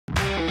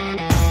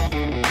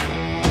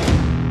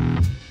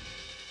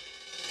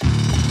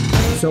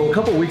So a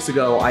couple weeks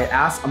ago, I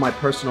asked on my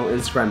personal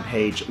Instagram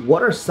page,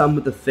 what are some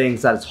of the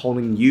things that is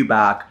holding you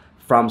back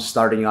from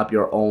starting up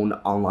your own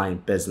online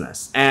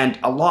business? And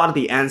a lot of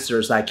the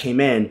answers that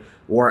came in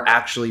were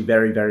actually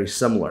very, very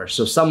similar.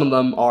 So some of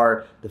them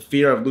are the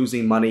fear of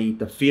losing money,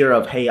 the fear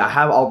of, hey, I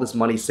have all this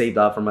money saved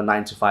up from a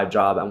 9-to-5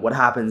 job, and what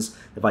happens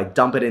if I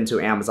dump it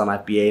into Amazon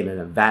FBA and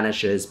it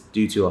vanishes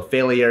due to a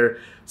failure?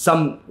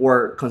 Some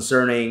were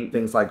concerning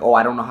things like, oh,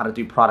 I don't know how to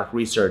do product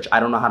research. I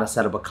don't know how to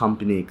set up a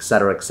company, et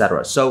cetera, et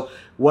cetera. So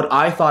what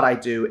I thought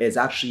I'd do is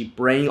actually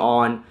bring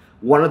on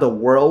one of the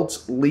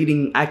world's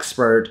leading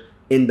expert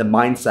in the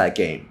mindset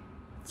game.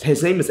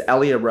 His name is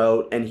Elliot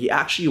Roe, and he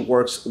actually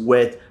works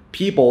with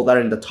people that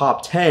are in the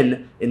top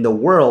 10 in the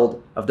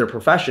world of their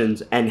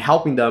professions and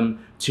helping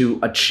them to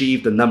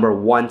achieve the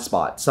 #1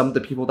 spot. Some of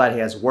the people that he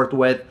has worked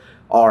with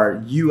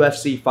are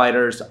UFC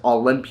fighters,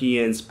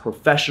 Olympians,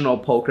 professional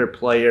poker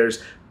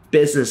players,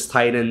 business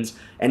titans,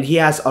 and he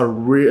has a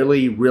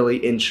really, really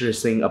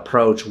interesting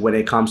approach when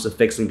it comes to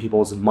fixing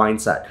people's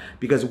mindset.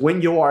 Because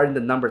when you are in the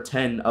number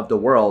 10 of the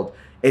world,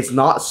 it's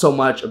not so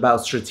much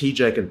about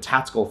strategic and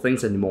tactical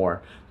things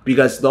anymore,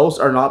 because those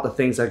are not the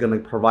things that are going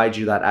to provide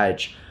you that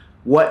edge.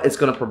 What is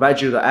going to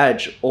provide you the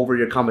edge over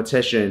your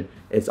competition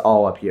is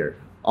all up here,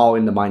 all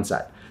in the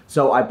mindset.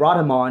 So I brought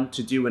him on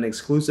to do an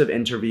exclusive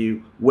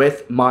interview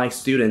with my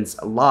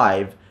students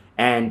live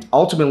and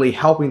ultimately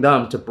helping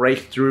them to break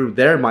through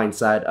their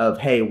mindset of,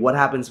 hey, what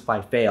happens if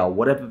I fail?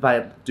 What if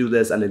I do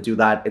this and then do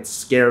that? It's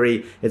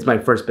scary. It's my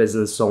first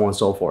business, so on and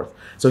so forth.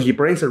 So he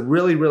brings a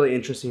really, really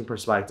interesting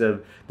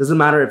perspective. Doesn't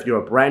matter if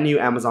you're a brand new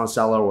Amazon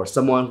seller or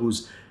someone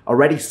who's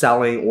already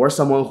selling or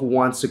someone who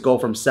wants to go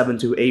from 7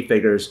 to 8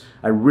 figures.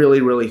 I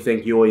really, really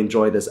think you will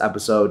enjoy this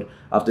episode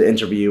of the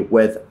interview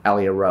with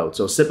Elliot Roe.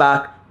 So sit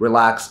back,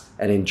 relax,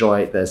 and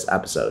enjoy this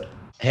episode.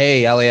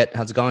 Hey, Elliot,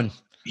 how's it going?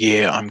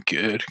 Yeah, I'm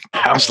good.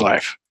 How's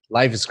life?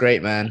 Life is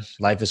great, man.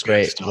 Life is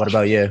great. What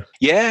about you?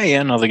 Yeah,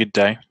 another good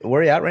day.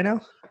 Where are you at right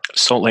now?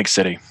 Salt Lake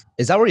City.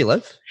 Is that where you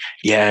live?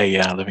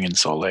 Yeah, living in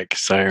Salt Lake.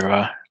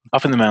 So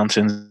up in the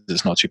mountains,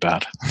 it's not too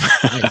bad.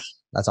 Nice.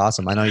 That's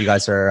awesome. I know you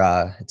guys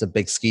are, it's a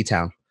big ski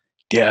town.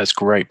 Yeah, it's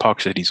great.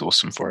 Park City's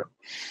awesome for it.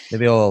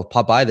 Maybe I'll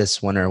pop by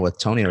this winter with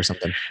Tony or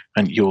something.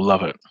 And you'll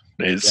love it.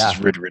 It's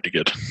really, really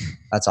good.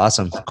 That's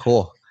awesome.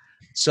 Cool.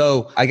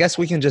 So I guess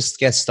we can just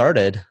get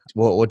started.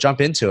 We'll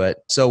jump into it.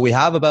 So we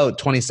have about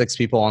 26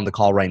 people on the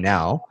call right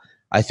now.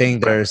 I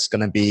think there's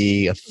going to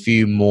be a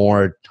few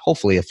more,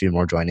 hopefully a few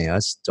more joining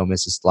us. Don't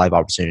miss this live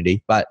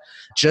opportunity. But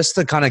just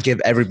to kind of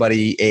give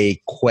everybody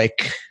a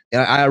quick,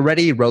 I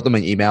already wrote them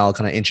an email,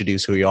 kind of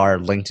introduce who you are,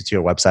 linked it to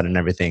your website and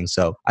everything.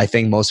 So I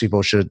think most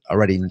people should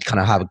already kind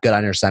of have a good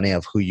understanding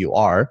of who you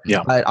are.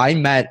 Yeah. But I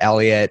met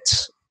Elliot,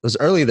 it was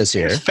early this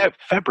year.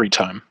 February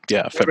time.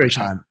 Yeah, February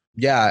time.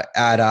 Yeah,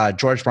 at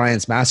George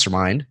Bryant's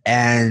mastermind.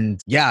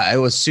 And yeah, it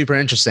was super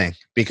interesting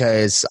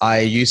because I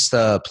used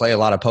to play a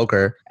lot of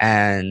poker,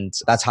 and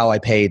that's how I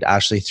paid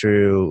actually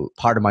through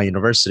part of my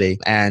university.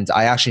 And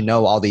I actually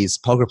know all these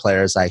poker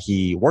players that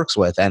he works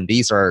with, and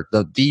these are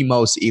the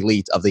most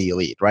elite of the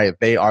elite, right?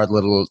 They are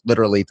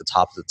literally the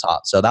top of the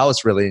top. So that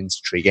was really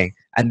intriguing.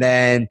 And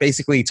then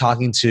basically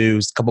talking to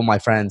a couple of my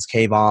friends,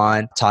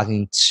 Kayvon,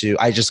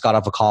 I just got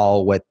off a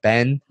call with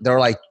Ben. They were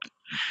like,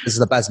 this is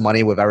the best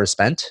money we've ever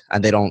spent.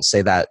 And they don't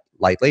say that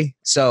lightly.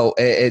 So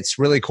it's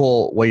really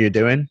cool what you're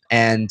doing.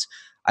 And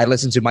I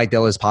listened to Mike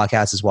Diller's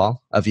podcast as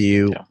well of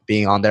you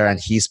being on there.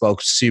 And he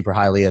spoke super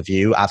highly of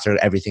you after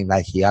everything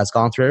that he has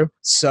gone through.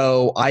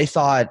 So I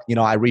thought,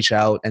 I reach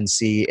out and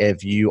see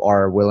if you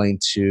are willing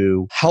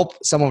to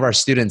help some of our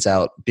students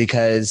out,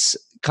 because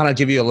kind of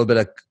give you a little bit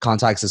of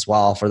context as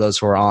well for those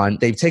who are on.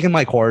 They've taken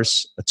my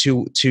course, a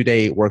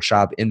two-day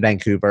workshop in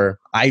Vancouver.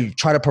 I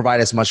try to provide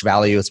as much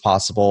value as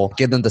possible,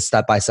 give them the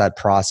step-by-step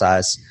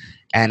process.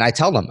 And I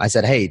tell them, I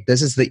said, hey,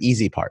 this is the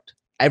easy part.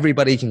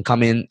 Everybody can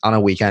come in on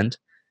a weekend,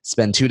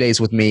 spend 2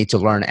 days with me to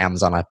learn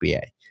Amazon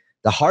FBA.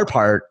 The hard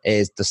part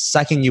is the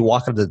second you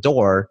walk out the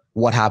door,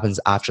 what happens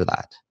after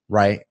that,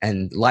 right?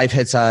 And life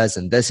hits us,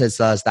 and this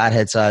hits us, that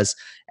hits us.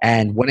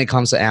 And when it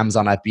comes to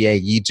Amazon FBA,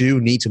 you do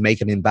need to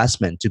make an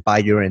investment to buy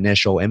your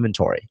initial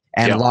inventory.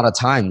 And a lot of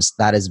times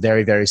that is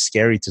very, very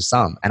scary to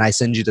some. And I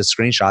sent you the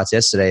screenshots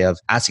yesterday of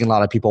asking a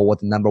lot of people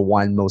what the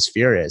 #1 most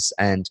fear is.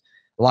 And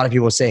a lot of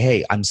people say,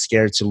 hey, I'm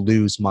scared to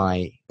lose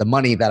the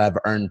money that I've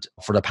earned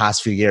for the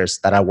past few years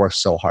that I worked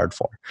so hard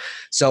for.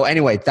 So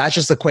anyway, that's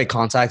just a quick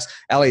context.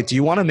 Elliot, do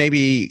you want to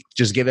maybe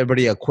just give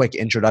everybody a quick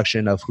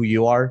introduction of who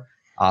you are,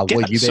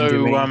 what you've been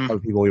doing, for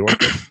people you work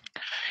with?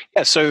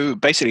 Yeah, so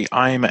basically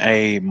I'm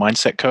a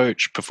mindset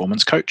coach,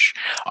 performance coach.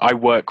 I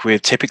work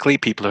with typically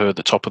people who are at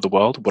the top of the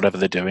world, whatever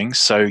they're doing.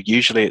 So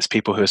usually it's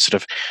people who are sort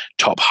of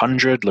top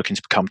 100 looking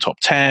to become top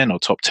 10, or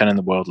top 10 in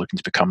the world looking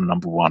to become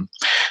 #1.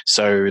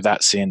 So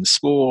that's in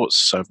sports.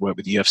 So I've worked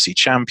with UFC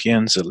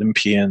champions,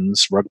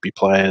 Olympians, rugby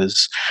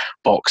players,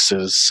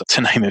 boxers,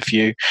 to name a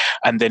few.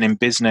 And then in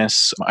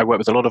business, I work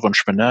with a lot of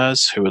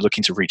entrepreneurs who are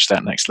looking to reach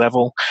that next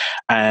level,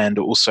 and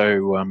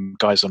also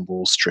guys on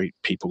Wall Street,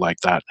 people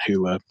like that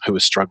who are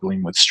struggling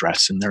struggling with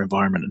stress in their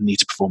environment and need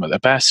to perform at their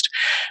best.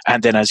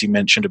 And then, as you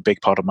mentioned, a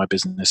big part of my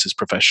business is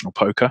professional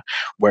poker,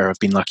 where I've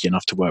been lucky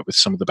enough to work with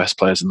some of the best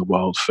players in the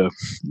world for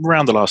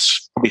around the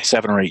last probably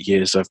 7 or 8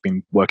 years. I've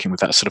been working with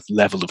that sort of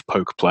level of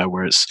poker player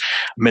where it's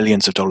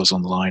millions of dollars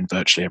on the line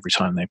virtually every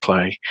time they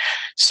play.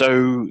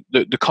 So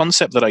the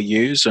concept that I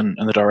use and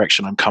the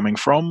direction I'm coming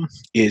from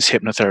is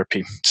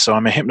hypnotherapy. So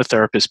I'm a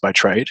hypnotherapist by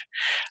trade.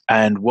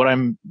 And what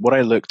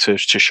I look to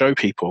show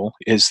people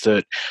is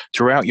that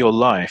throughout your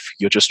life,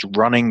 you're just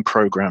running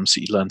programs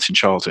that you learned in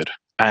childhood.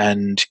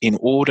 And in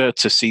order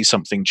to see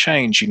something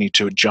change, you need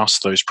to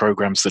adjust those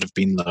programs that have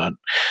been learned.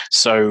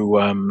 So,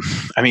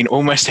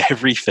 almost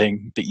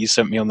everything that you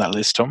sent me on that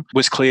list, Tom,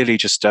 was clearly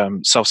just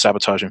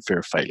self-sabotage and fear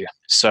of failure.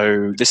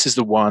 So this is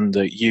the one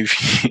that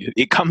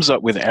it comes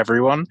up with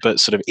everyone, but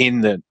sort of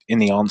in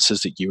the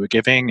answers that you were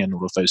giving and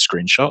all of those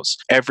screenshots,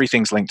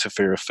 everything's linked to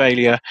fear of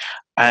failure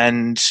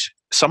and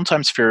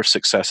sometimes fear of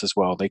success as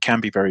well. They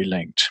can be very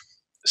linked.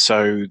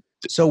 So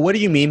what do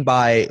you mean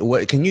by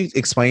what? Can you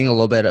explain a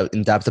little bit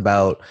in depth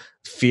about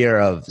fear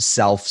of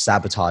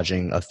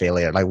self-sabotaging a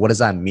failure? Like, what does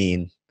that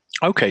mean?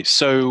 Okay,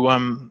 so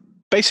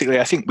basically,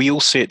 I think we all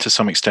see it to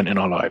some extent in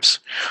our lives,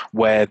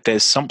 where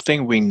there's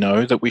something we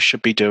know that we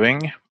should be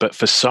doing, but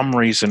for some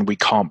reason we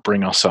can't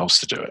bring ourselves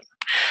to do it.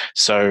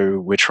 So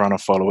we're trying to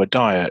follow a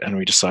diet and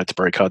we decide to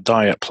break our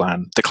diet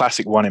plan. The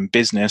classic one in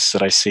business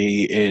that I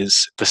see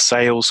is the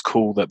sales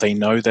call that they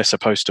know they're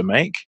supposed to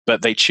make,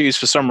 but they choose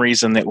for some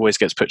reason that always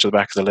gets put to the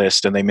back of the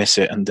list and they miss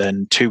it. And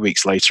then 2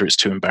 weeks later, it's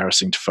too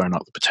embarrassing to phone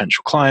up the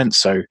potential client.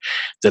 So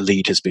the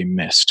lead has been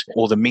missed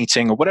or the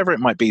meeting or whatever it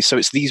might be. So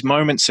it's these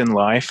moments in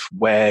life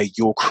where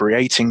you're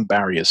creating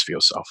barriers for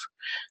yourself.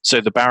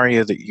 So the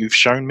barrier that you've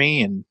shown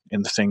me in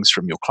the things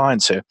from your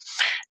clients here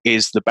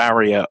is the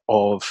barrier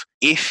of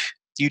if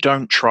you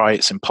don't try,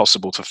 it's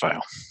impossible to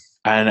fail.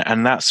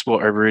 And that's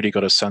what I really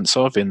got a sense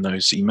of in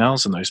those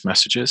emails and those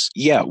messages.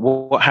 Yeah,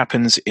 what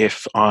happens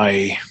if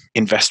I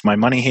invest my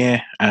money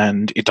here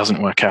and it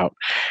doesn't work out?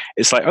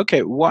 It's like,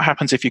 okay, what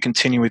happens if you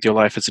continue with your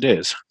life as it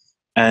is?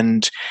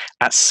 And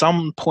at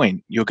some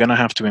point, you're going to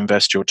have to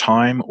invest your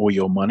time or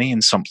your money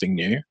in something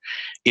new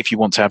if you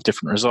want to have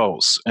different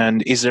results.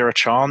 And is there a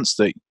chance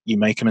that you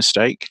make a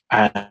mistake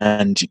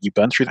and you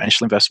burn through the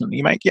initial investment that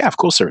you make? Yeah, of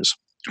course there is.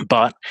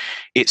 But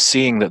it's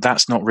seeing that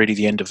that's not really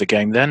the end of the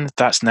game then.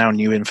 That's now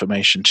new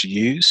information to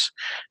use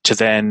to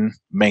then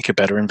make a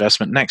better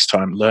investment next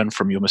time, learn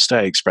from your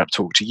mistakes, perhaps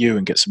talk to you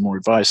and get some more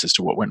advice as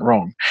to what went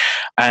wrong.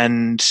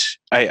 And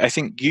I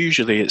think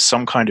usually it's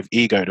some kind of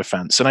ego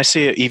defense. And I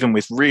see it even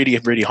with really,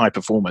 really high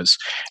performers.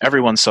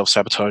 Everyone's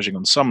self-sabotaging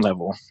on some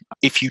level.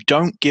 If you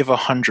don't give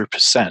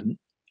 100%,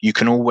 you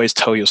can always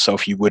tell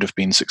yourself you would have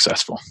been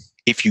successful.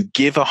 If you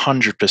give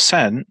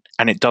 100%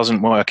 and it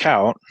doesn't work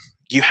out,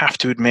 you have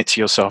to admit to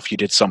yourself you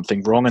did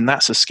something wrong, and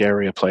that's a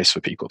scarier place for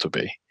people to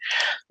be.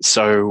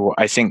 So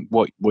I think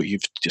what you're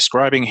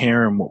describing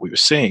here and what we were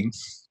seeing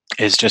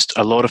is just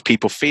a lot of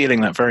people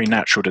feeling that very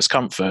natural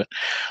discomfort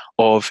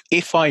of,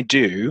 if I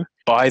do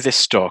buy this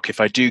stock, if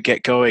I do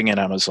get going in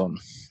Amazon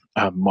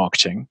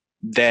marketing,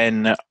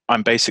 then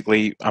I'm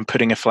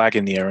putting a flag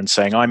in the air and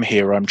saying, I'm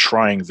here, I'm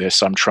trying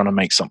this, I'm trying to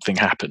make something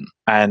happen.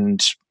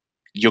 And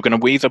you're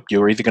either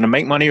going to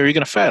make money or you're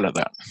going to fail at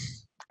that.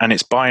 And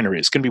it's binary.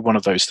 It's going to be one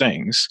of those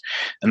things.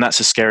 And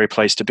that's a scary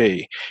place to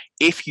be.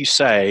 If you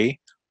say,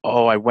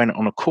 oh, I went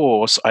on a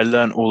course, I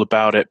learned all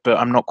about it, but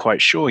I'm not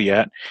quite sure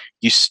yet,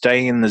 you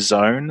stay in the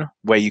zone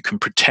where you can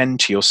pretend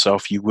to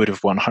yourself you would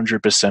have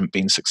 100%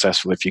 been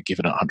successful if you give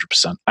it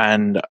 100%.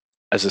 And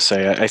as I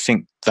say, I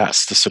think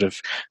that's the sort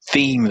of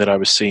theme that I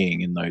was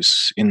seeing in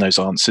those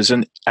answers.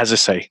 And as I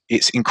say,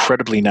 it's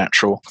incredibly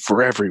natural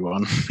for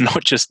everyone,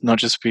 not just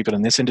people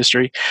in this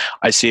industry.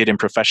 I see it in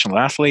professional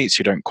athletes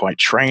who don't quite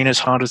train as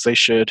hard as they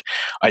should.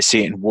 I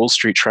see it in Wall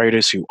Street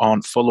traders who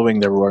aren't following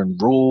their own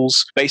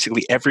rules.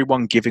 Basically,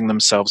 everyone giving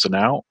themselves an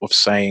out of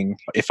saying,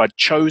 if I'd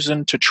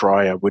chosen to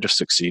try, I would have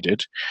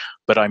succeeded,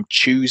 but I'm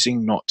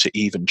choosing not to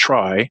even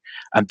try,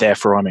 and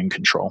therefore I'm in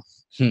control.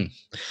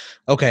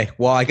 Okay.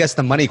 Well, I guess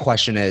the money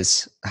question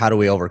is, how do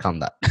we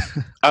overcome that?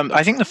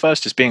 I think the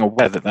first is being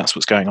aware that that's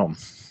what's going on.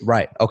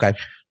 Right. Okay.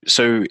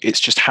 So it's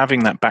just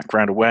having that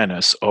background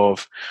awareness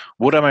of,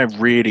 what am I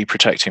really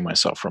protecting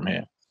myself from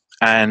here?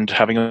 And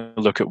having a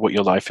look at what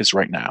your life is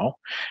right now.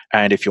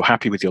 And if you're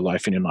happy with your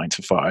life in your 9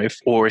 to 5,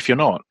 or if you're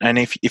not. And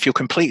if you're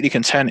completely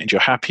content and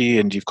you're happy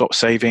and you've got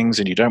savings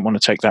and you don't want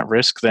to take that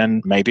risk,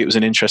 then maybe it was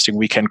an interesting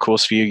weekend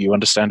course for you. You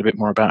understand a bit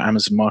more about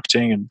Amazon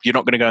marketing and you're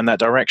not going to go in that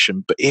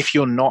direction. But if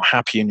you're not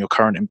happy in your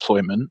current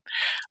employment,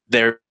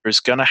 there is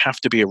going to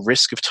have to be a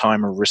risk of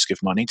time or risk of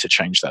money to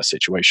change that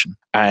situation.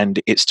 And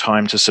it's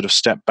time to sort of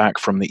step back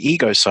from the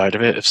ego side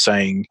of it, of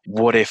saying,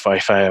 what if I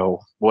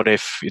fail? What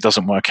if it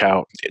doesn't work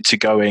out? To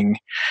going,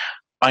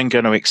 I'm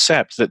going to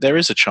accept that there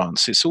is a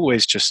chance. It's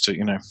always just,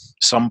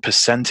 some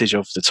percentage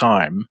of the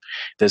time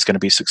there's going to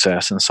be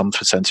success and some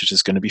percentage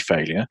is going to be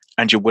failure.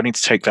 And you're willing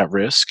to take that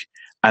risk.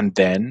 and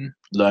then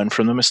learn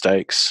from the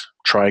mistakes,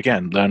 try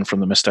again, learn from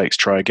the mistakes,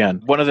 try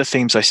again. One of the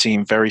themes I see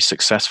in very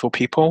successful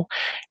people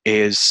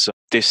is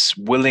this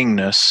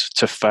willingness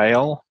to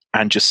fail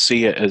and just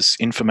see it as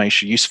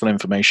information, useful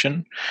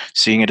information,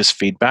 seeing it as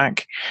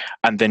feedback,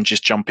 and then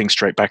just jumping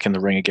straight back in the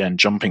ring again,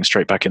 jumping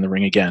straight back in the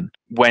ring again.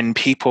 When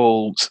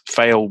people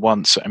fail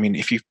once, I mean,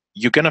 if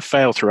you're going to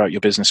fail throughout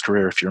your business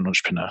career if you're an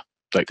entrepreneur.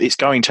 Like, it's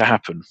going to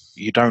happen.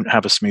 You don't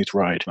have a smooth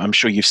ride. I'm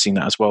sure you've seen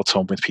that as well,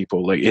 Tom, with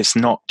people. Like, it's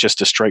not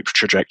just a straight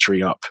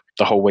trajectory up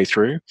the whole way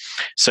through.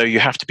 So you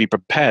have to be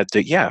prepared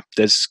that, yeah,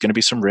 there's going to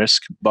be some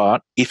risk.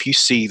 But if you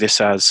see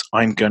this as,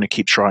 I'm going to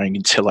keep trying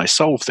until I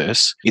solve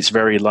this, it's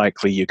very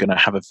likely you're going to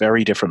have a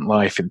very different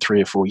life in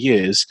 3 or 4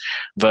 years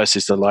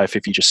versus the life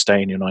if you just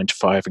stay in your 9 to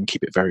 5 and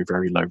keep it very,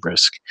 very low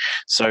risk.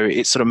 So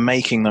it's sort of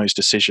making those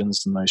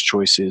decisions and those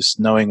choices,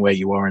 knowing where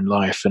you are in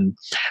life, and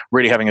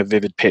really having a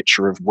vivid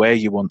picture of where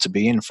you want to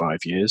be in 5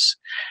 years,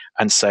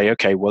 and say,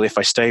 okay, well, if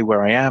I stay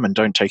where I am and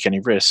don't take any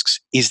risks,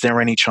 is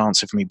there any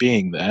chance of me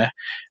being there?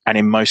 And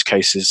in most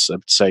cases, I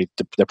would say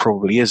there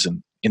probably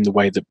isn't, in the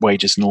way that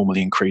wages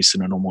normally increase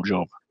in a normal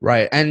job.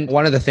 Right. And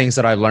one of the things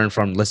that I've learned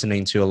from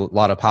listening to a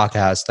lot of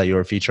podcasts that you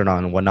were featured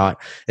on and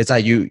whatnot, is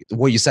that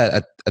what you said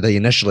at the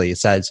initially, it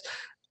says,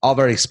 all of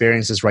our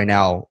experiences right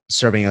now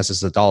serving us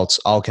as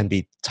adults all can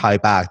be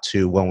tied back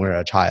to when we were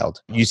a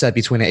child. You said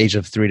between the age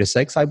of 3 to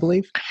 6, I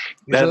believe?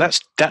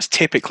 That's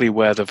typically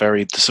where the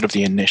sort of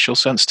the initial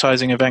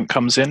sensitizing event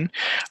comes in.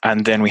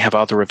 And then we have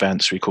other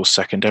events we call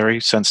secondary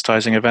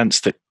sensitizing events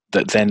that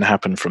then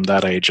happen from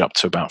that age up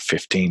to about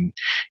 15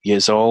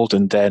 years old.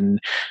 And then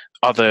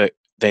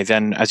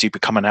as you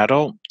become an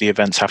adult, the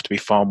events have to be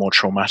far more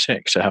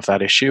traumatic to have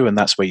that issue. And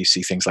that's where you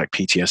see things like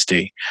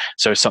PTSD.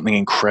 So if something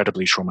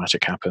incredibly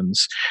traumatic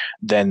happens,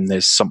 then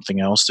there's something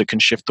else that can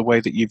shift the way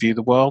that you view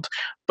the world.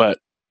 But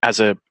as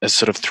a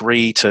sort of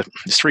 3 to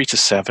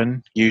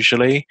 7,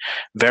 usually,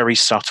 very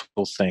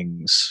subtle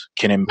things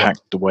can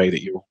impact the way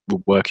that you're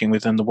working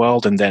within the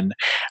world. And then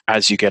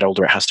as you get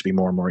older, it has to be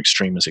more and more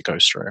extreme as it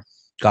goes through.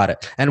 Got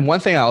it. And one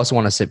thing I also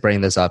want to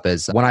bring this up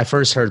is when I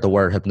first heard the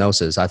word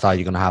hypnosis, I thought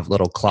you're going to have a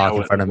little clock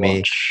in front of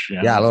me.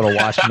 Yeah, a little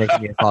watch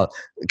making me a call.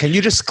 Can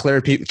you just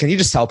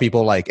tell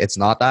people like it's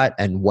not that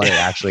and what it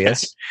actually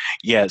is?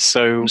 Yeah.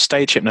 So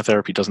stage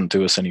hypnotherapy doesn't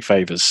do us any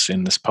favors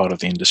in this part of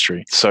the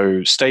industry.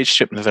 So stage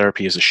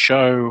hypnotherapy is a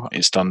show.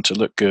 It's done to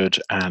look good,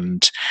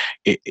 and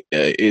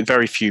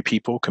very few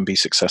people can be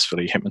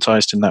successfully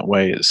hypnotized in that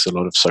way. It's a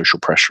lot of social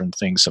pressure and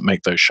things that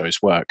make those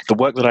shows work. The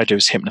work that I do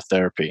is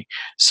hypnotherapy.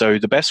 So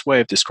the best way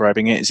of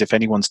describing it is if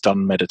anyone's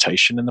done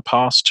meditation in the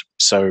past.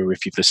 So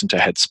if you've listened to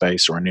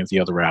Headspace or any of the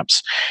other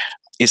apps,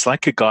 it's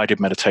like a guided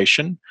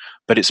meditation,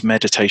 but it's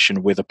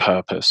meditation with a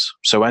purpose.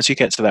 So as you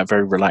get to that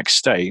very relaxed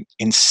state,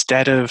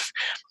 instead of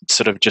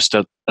sort of just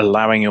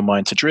allowing your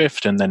mind to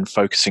drift and then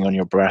focusing on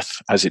your breath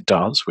as it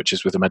does, which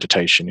is with a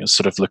meditation, you're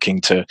sort of looking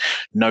to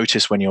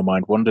notice when your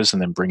mind wanders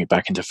and then bring it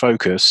back into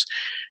focus.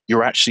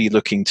 You're actually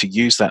looking to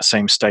use that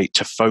same state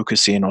to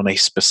focus in on a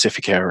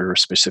specific area or a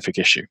specific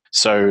issue.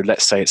 So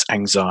let's say it's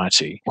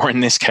anxiety, or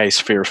in this case,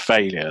 fear of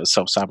failure,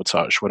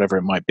 self-sabotage, whatever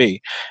it might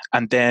be.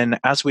 And then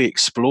as we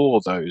explore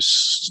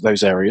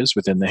those areas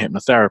within the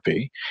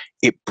hypnotherapy,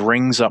 it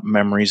brings up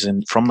memories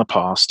from the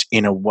past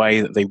in a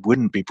way that they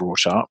wouldn't be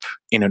brought up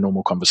in a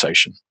normal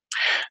conversation.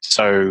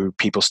 So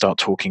people start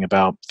talking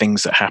about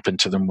things that happened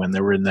to them when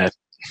they were in their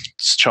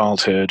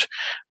childhood,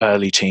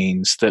 early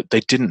teens, that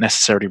they didn't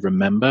necessarily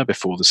remember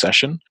before the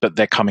session, but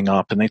they're coming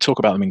up and they talk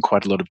about them in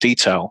quite a lot of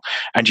detail.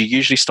 And you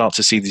usually start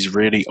to see these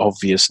really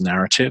obvious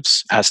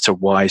narratives as to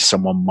why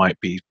someone might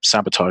be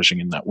sabotaging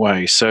in that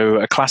way. So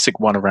a classic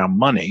one around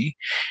money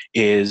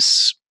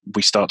is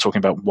we start talking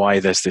about why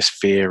there's this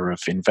fear of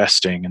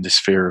investing and this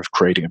fear of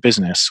creating a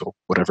business or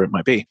whatever it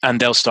might be. And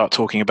they'll start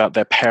talking about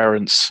their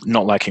parents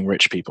not liking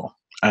rich people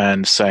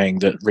and saying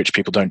that rich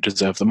people don't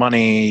deserve the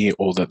money,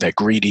 or that they're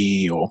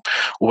greedy, or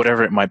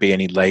whatever it might be,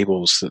 any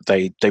labels that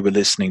they were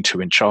listening to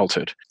in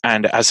childhood.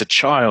 And as a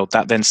child,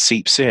 that then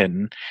seeps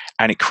in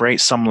and it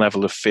creates some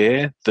level of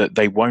fear that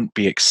they won't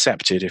be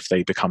accepted if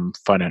they become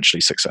financially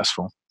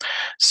successful.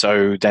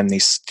 So then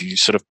these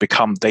sort of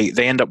become, they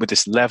end up with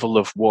this level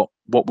of what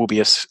will be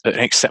an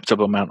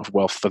acceptable amount of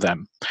wealth for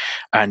them.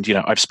 And,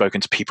 I've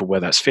spoken to people where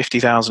that's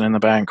 50,000 in the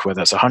bank, where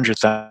that's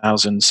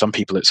 100,000. Some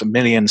people it's 1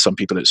 million, some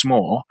people it's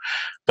more.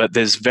 But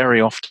there's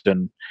very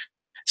often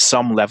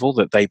some level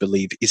that they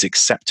believe is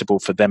acceptable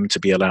for them to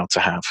be allowed to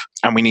have.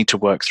 And we need to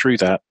work through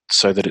that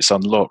so that it's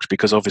unlocked,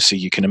 because obviously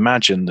you can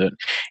imagine that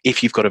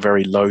if you've got a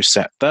very low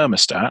set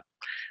thermostat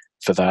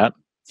for that,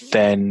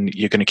 then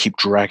you're going to keep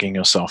dragging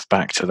yourself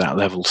back to that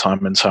level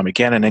time and time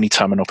again. And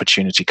anytime an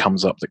opportunity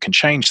comes up that can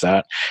change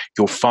that,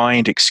 you'll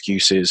find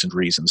excuses and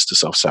reasons to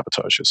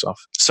self-sabotage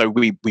yourself. So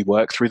we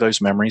work through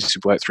those memories,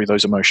 we work through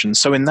those emotions.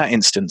 So in that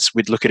instance,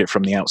 we'd look at it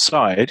from the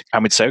outside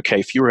and we'd say, okay,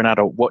 if you were an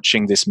adult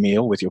watching this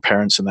meal with your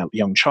parents and that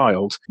young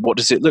child, what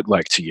does it look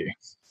like to you?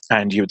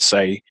 And you would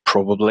say,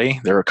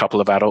 probably, there are a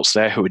couple of adults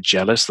there who are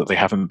jealous that they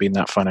haven't been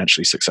that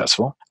financially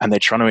successful. And they're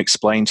trying to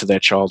explain to their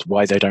child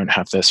why they don't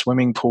have their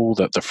swimming pool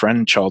that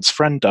the child's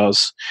friend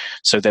does.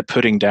 So they're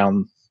putting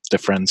down the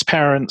friend's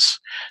parents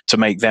to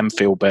make them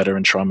feel better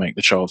and try and make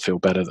the child feel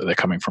better that they're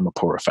coming from a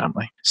poorer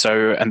family.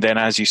 So, and then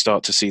as you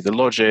start to see the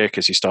logic,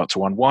 as you start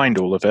to unwind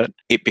all of it,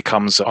 it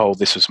becomes, oh,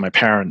 this was my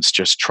parents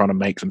just trying to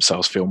make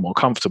themselves feel more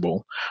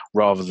comfortable,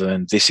 rather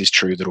than this is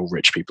true that all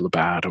rich people are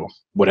bad, or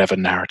whatever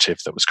narrative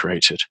that was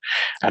created.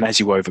 And as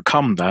you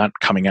overcome that,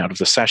 coming out of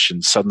the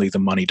session, suddenly the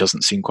money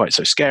doesn't seem quite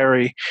so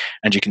scary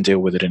and you can deal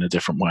with it in a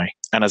different way.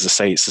 And as I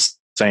say, it's the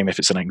same if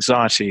it's an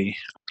anxiety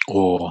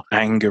or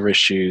anger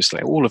issues,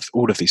 like all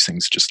of these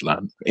things just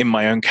learn. In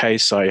my own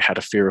case, I had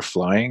a fear of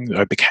flying.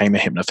 I became a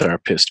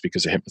hypnotherapist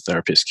because a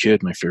hypnotherapist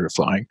cured my fear of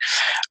flying.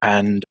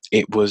 And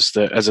it was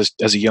that as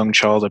a young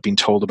child, I'd been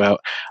told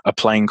about a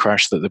plane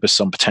crash, that there was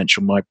some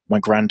potential my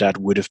granddad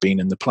would have been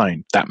in the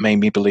plane. That made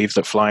me believe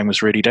that flying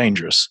was really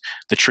dangerous.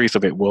 The truth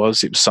of it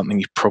was something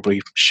you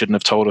probably shouldn't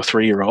have told a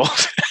 3-year-old.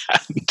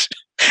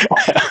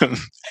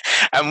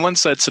 And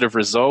once I'd sort of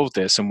resolved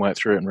this and worked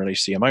through it and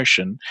released the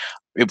emotion,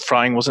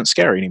 flying wasn't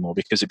scary anymore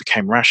because it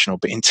became rational.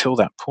 But until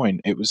that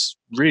point, it was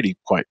really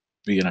quite,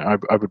 I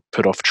would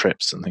put off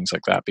trips and things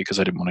like that because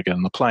I didn't want to get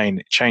on the plane.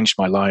 It changed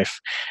my life.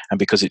 And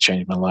because it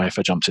changed my life,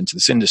 I jumped into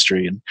this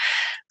industry, and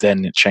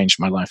then it changed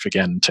my life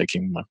again,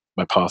 taking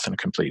my path in a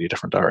completely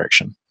different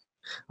direction.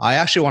 I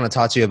actually want to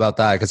talk to you about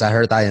that because I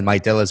heard that in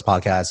Mike Dilla's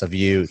podcast of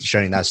you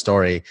sharing that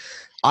story.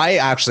 I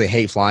actually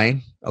hate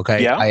flying.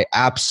 Okay. Yeah. I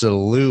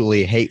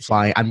absolutely hate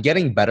flying. I'm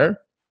getting better,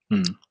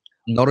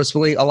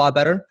 noticeably a lot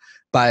better,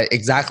 but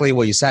exactly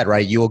what you said,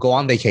 right? You will go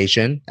on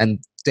vacation, and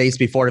days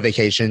before the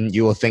vacation,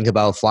 you will think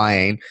about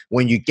flying.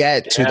 When you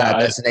get to that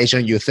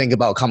destination, you think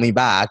about coming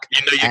back.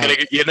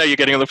 You're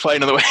getting on the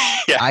plane on the way.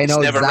 Yeah, I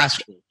know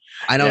exactly.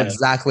 I know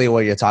exactly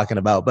what you're talking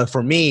about. But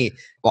for me,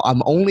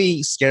 I'm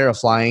only scared of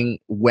flying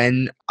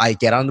when I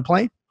get on the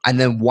plane. And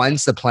then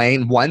once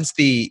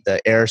the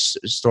air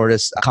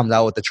stewardess comes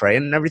out with the tray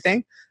and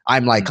everything,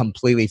 I'm like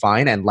completely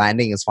fine, and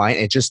landing is fine.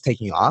 It's just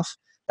taking off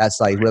that's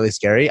like really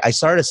scary. I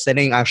started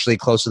sitting actually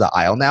close to the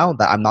aisle now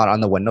that I'm not on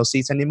the window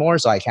seats anymore,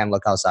 so I can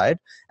look outside,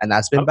 and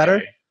that's been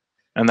better.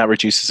 And that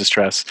reduces the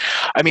stress.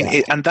 I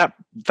mean, and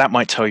that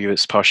might tell you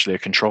it's partially a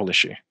control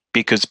issue.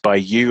 Because by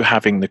you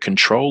having the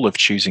control of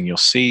choosing your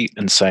seat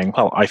and saying,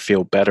 well, I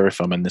feel better if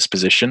I'm in this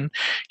position,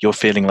 you're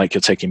feeling like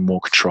you're taking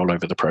more control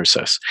over the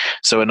process.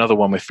 So another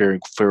one with fear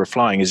of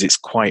flying is it's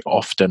quite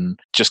often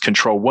just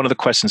control. One of the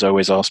questions I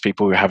always ask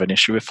people who have an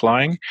issue with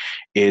flying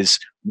is,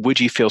 would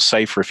you feel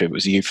safer if it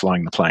was you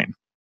flying the plane?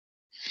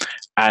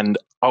 And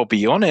I'll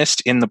be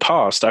honest, in the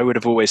past, I would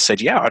have always said,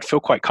 yeah, I'd feel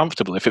quite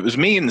comfortable. If it was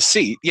me in the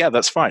seat, yeah,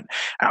 that's fine.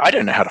 I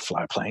don't know how to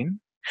fly a plane.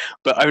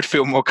 But I would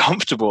feel more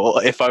comfortable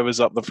if I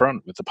was up the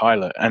front with the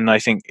pilot. And I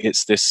think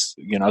it's this,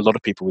 a lot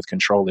of people with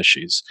control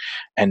issues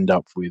end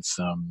up with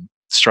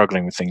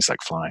struggling with things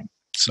like flying.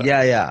 So.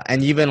 Yeah.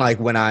 And even like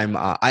when I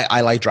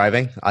like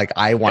driving, like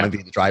I want to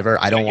be the driver.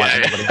 I don't want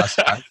anybody else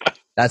to drive.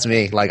 That's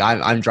me. Like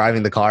I'm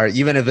driving the car.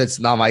 Even if it's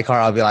not my car,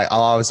 I'll be like, I'll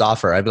always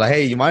offer. I'd be like,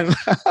 hey, you mind?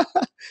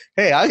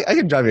 Hey, I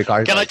can drive your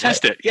car. Can I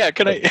test it? Yeah,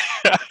 can I?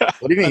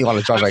 What do you mean you want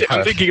to drive my car?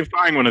 I'm thinking of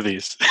buying one of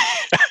these.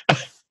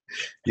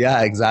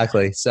 Yeah,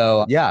 exactly.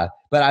 So yeah,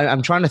 but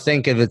I'm trying to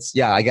think if it's,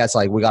 I guess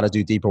like we got to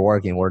do deeper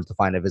work in order to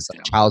find if it's a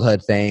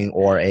childhood thing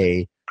or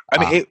a. I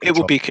mean,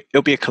 it'll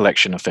be a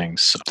collection of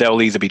things.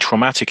 There'll either be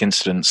traumatic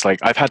incidents. Like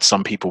I've had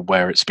some people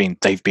where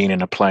they've been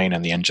in a plane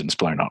and the engine's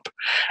blown up.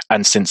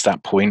 And since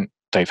that point,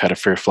 they've had a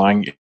fear of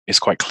flying. It's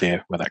quite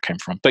clear where that came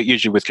from. But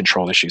usually with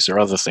control issues, there are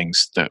other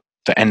things that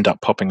end up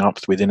popping up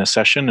within a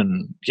session.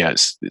 And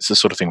it's the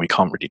sort of thing we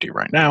can't really do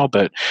right now.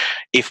 But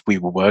if we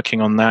were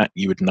working on that,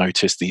 you would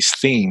notice these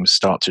themes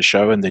start to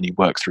show, and then you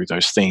work through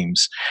those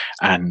themes,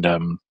 and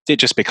it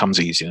just becomes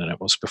easier than it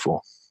was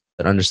before.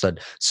 Understood.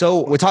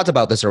 So we talked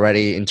about this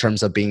already in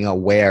terms of being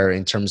aware,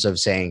 in terms of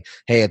saying,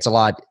 hey, it's a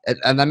lot.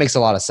 And that makes a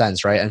lot of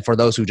sense, right? And for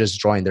those who just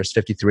joined, there's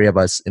 53 of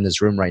us in this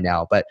room right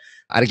now. But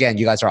and again,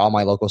 you guys are all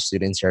my local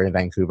students here in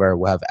Vancouver.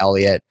 We have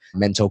Elliot,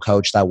 mental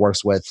coach that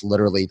works with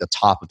literally the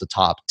top of the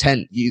top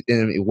 10.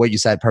 What you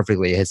said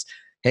perfectly is,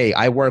 hey,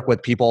 I work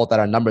with people that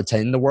are number 10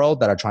 in the world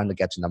that are trying to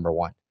get to number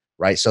 1.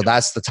 Right. So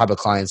that's the type of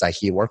clients that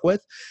he work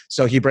with.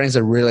 So he brings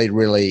a really,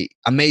 really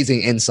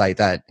amazing insight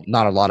that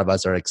not a lot of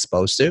us are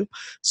exposed to.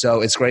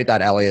 So it's great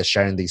that Elliot is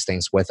sharing these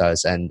things with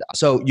us. And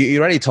so you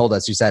already told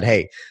us, you said,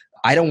 hey,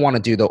 I don't want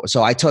to do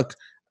so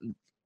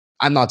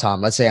I'm not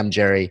Tom. Let's say I'm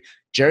Jerry.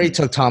 Jerry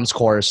took Tom's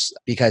course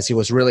because he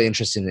was really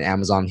interested in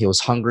Amazon. He was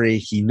hungry.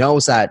 He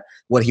knows that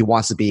what he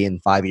wants to be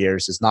in 5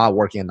 years is not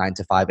working a 9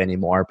 to 5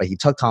 anymore, but he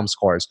took Tom's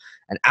course.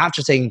 And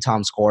after taking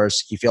Tom's course,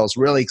 he feels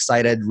really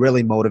excited,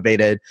 really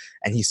motivated,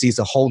 and he sees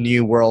a whole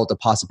new world of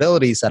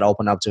possibilities that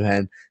open up to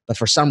him. But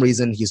for some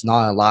reason, he's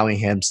not allowing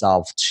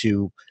himself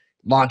to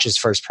launch his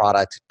first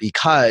product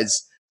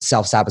because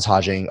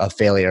self-sabotaging of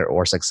failure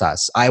or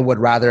success. I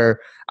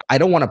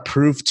don't want to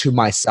prove to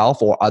myself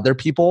or other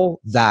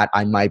people that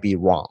I might be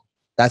wrong.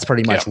 That's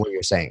pretty much what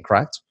you're saying,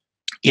 correct?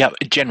 Yeah,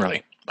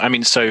 generally. I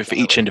mean, so for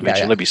each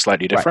individual, it'll be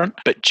slightly different,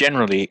 but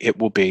generally it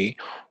will be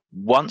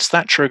once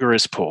that trigger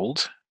is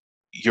pulled,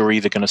 you're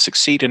either going to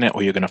succeed in it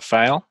or you're going to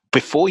fail.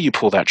 Before you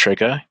pull that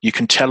trigger, you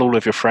can tell all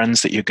of your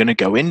friends that you're going to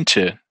go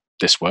into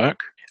this work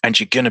and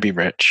you're going to be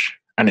rich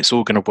and it's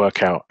all going to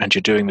work out and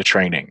you're doing the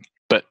training,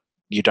 but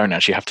you don't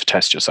actually have to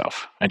test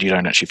yourself and you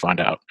don't actually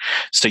find out.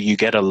 So you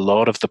get a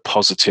lot of the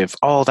positive,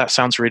 oh, that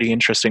sounds really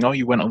interesting. Oh,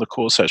 you went on the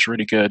course. That's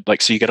really good.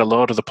 Like, so you get a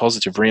lot of the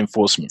positive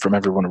reinforcement from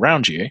everyone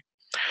around you,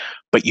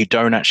 but you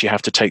don't actually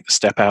have to take the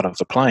step out of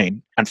the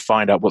plane and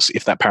find out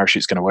if that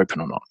parachute's going to open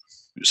or not.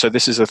 So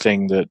this is a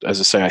thing that, as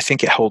I say, I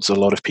think it holds a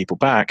lot of people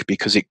back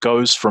because it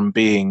goes from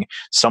being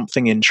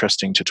something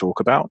interesting to talk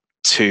about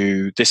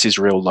to this is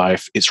real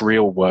life, it's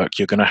real work,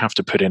 you're going to have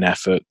to put in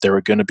effort, there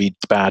are going to be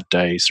bad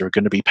days, there are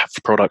going to be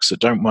products that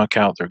don't work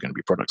out, there are going to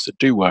be products that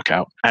do work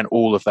out, and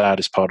all of that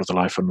is part of the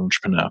life of an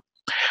entrepreneur.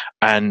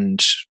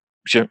 And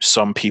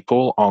some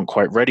people aren't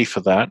quite ready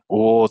for that,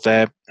 or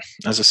they're,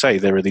 as I say,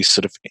 there are these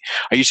sort of,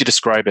 I usually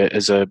describe it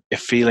as a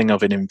feeling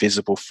of an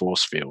invisible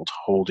force field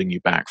holding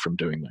you back from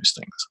doing those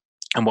things.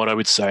 And what I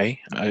would say,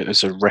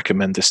 as I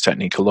recommend this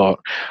technique a lot,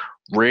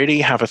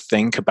 really have a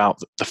think about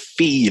the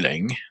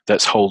feeling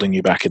that's holding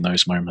you back in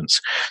those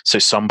moments. So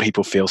some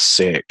people feel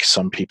sick,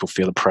 some people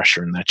feel a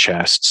pressure in their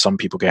chest, some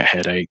people get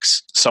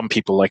headaches, some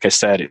people, like I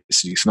said,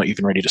 it's not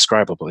even really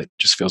describable. It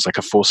just feels like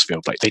a force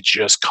field, like they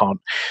just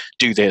can't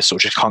do this or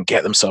just can't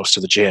get themselves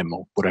to the gym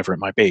or whatever it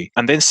might be.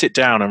 And then sit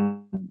down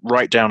and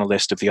write down a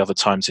list of the other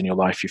times in your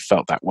life you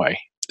felt that way.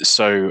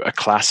 So a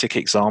classic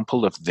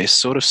example of this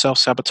sort of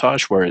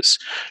self-sabotage, where it's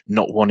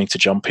not wanting to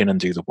jump in and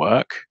do the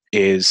work,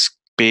 is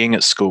being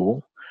at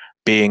school,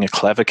 being a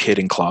clever kid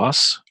in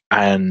class,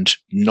 and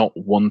not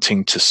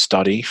wanting to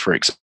study for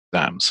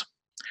exams.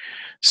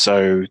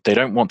 So they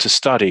don't want to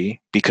study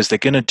because they're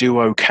going to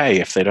do okay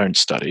if they don't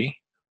study.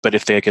 But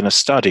if they're going to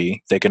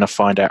study, they're going to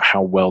find out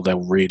how well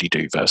they'll really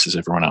do versus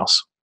everyone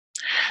else.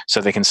 So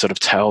they can sort of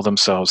tell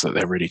themselves that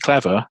they're really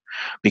clever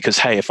because,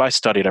 hey, if I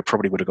studied, I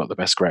probably would have got the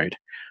best grade.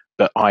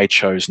 But I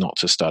chose not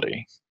to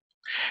study.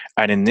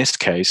 And in this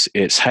case,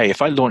 it's, hey,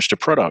 if I launched a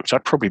product,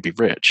 I'd probably be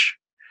rich.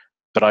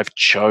 But I've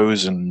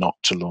chosen not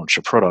to launch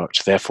a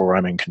product, therefore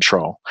I'm in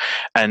control.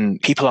 And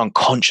people aren't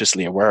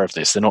consciously aware of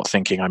this. They're not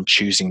thinking I'm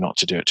choosing not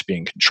to do it to be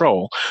in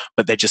control,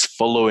 but they're just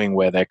following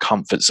where their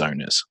comfort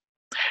zone is.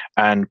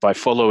 And by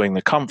following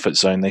the comfort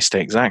zone, they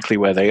stay exactly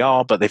where they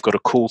are, but they've got a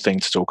cool thing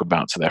to talk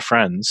about to their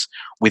friends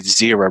with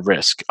zero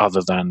risk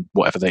other than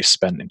whatever they've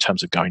spent in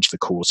terms of going to the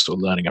course or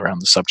learning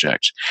around the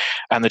subject.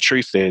 And the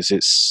truth is,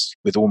 it's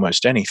with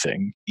almost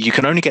anything, you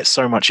can only get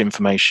so much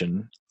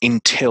information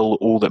until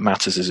all that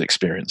matters is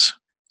experience.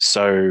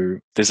 So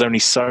there's only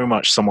so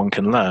much someone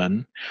can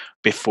learn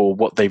before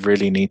what they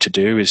really need to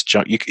do is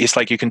it's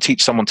like you can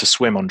teach someone to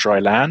swim on dry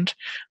land,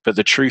 but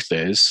the truth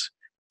is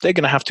they're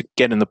going to have to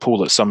get in the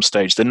pool at some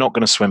stage. They're not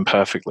going to swim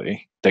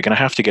perfectly. They're going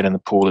to have to get in the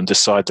pool and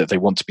decide that they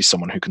want to be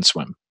someone who can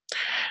swim.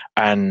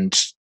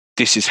 And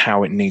this is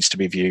how it needs to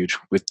be viewed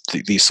with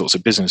these sorts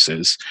of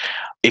businesses.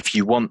 If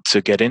you want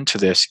to get into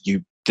this,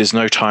 there's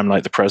no time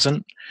like the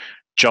present.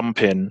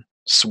 Jump in,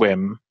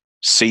 swim,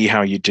 see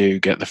how you do,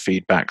 get the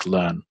feedback,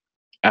 learn.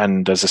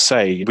 And as I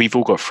say, we've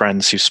all got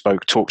friends who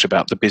talked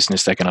about the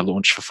business they're going to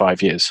launch for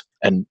 5 years,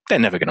 and they're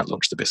never going to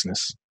launch the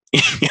business.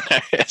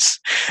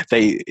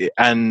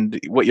 And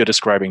what you're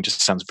describing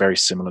just sounds very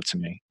similar to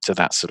me, to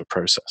that sort of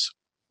process.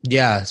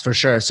 Yeah, for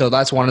sure. So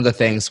that's one of the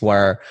things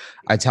where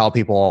I tell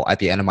people at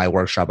the end of my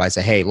workshop, I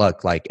say, hey,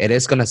 look, like it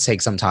is going to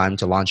take some time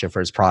to launch your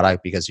first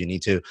product because you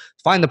need to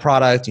find the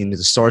product, you need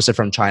to source it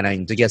from China, you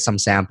need to get some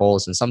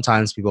samples, and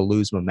sometimes people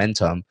lose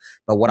momentum.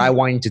 But what I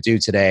want you to do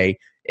today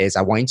is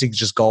I want you to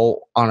just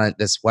go on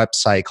this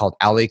website called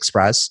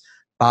AliExpress,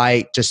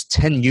 buy just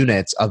 10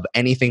 units of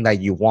anything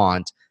that you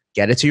want,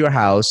 get it to your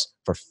house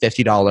for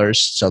 $50.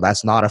 So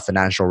that's not a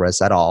financial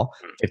risk at all,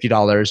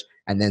 $50.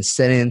 And then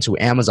send it into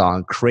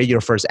Amazon, create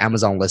your first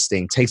Amazon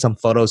listing, take some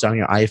photos on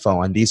your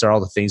iPhone. And these are all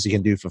the things you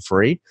can do for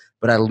free.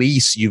 But at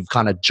least you've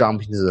kind of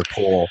jumped into the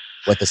pool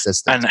with the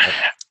system.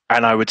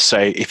 And I would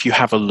say if you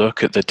have a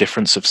look at the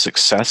difference of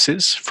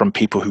successes from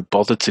people who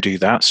bothered to do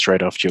that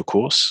straight after your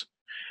course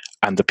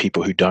and the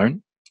people who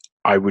don't,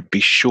 I would be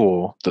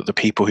sure that the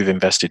people who've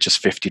invested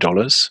just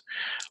 $50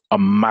 are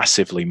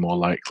massively more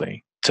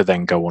likely to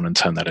then go on and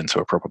turn that into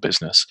a proper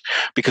business.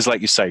 Because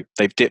like you say,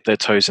 they've dipped their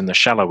toes in the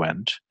shallow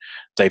end.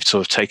 They've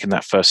sort of taken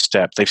that first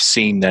step. They've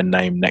seen their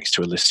name next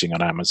to a listing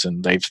on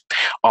Amazon. They've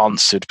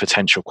answered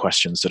potential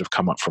questions that have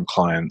come up from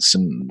clients,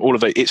 and all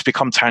of it. It's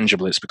become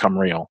tangible. It's become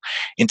real.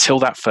 Until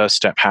that first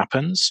step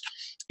happens,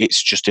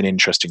 it's just an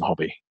interesting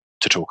hobby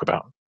to talk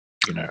about,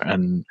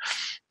 and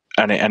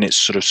it's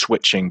sort of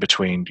switching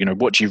between,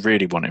 what do you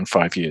really want in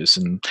 5 years?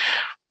 And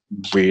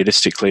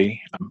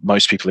realistically,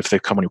 most people, if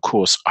they've come on your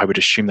course, I would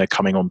assume they're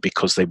coming on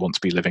because they want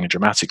to be living a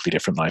dramatically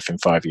different life in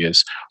 5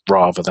 years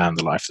rather than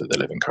the life that they're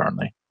living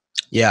currently.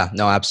 Yeah,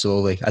 no,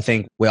 absolutely. I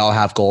think we all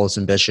have goals,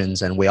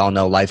 ambitions, and we all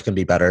know life can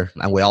be better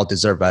and we all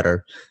deserve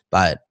better.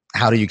 But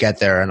how do you get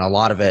there? And a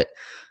lot of it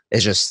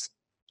is just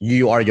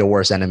You are your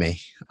worst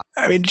enemy.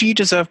 I mean, do you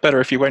deserve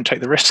better if you won't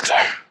take the risk,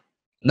 though?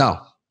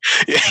 No.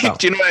 No.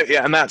 Do you know?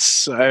 Yeah, and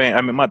that's. I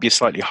mean, it might be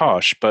slightly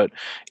harsh, but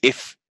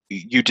if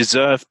you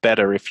deserve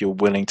better if you're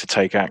willing to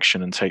take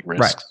action and take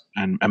risks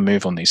and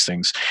move on these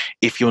things.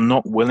 If you're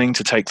not willing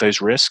to take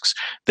those risks,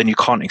 then you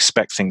can't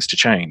expect things to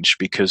change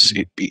because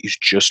it is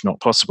just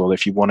not possible.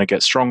 If you want to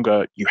get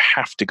stronger, you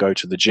have to go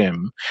to the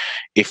gym.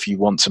 If you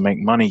want to make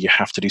money, you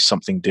have to do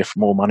something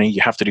different, more money.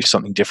 You have to do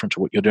something different to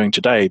what you're doing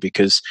today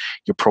because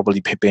you're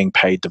probably being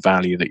paid the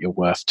value that you're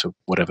worth to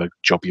whatever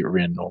job you're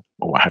in or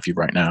what have you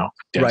right now.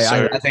 Yeah, right.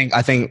 So,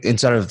 I think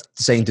instead of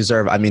saying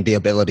deserve, I mean the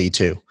ability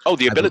to. Oh,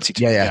 the ability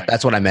to. Yeah.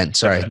 That's what I meant.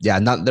 Sorry. Okay. Yeah.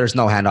 There's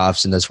no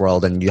handoffs in this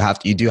world, and you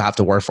do have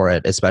to work for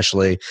it,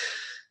 especially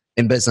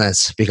in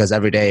business, because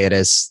every day it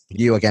is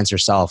you against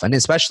yourself, and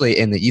especially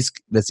in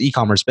this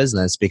e-commerce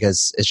business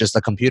because it's just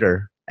a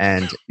computer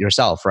and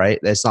yourself, right?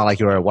 It's not like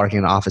you're working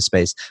in an office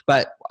space,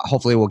 but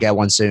hopefully we'll get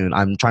one soon.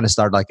 I'm trying to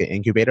start like an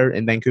incubator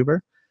in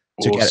Vancouver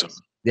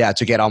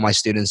to get all my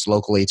students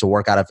locally to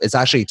work out of. It's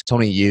actually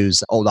Tony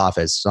Yu's old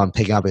office, so I'm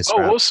picking up his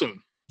scrap.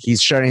 Awesome. He's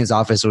sharing his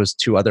office with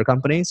 2 other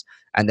companies,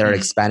 and they're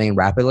expanding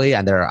rapidly,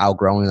 and they're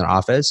outgrowing their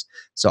office.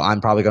 So I'm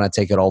probably going to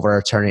take it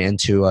over, turn it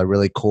into a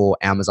really cool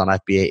Amazon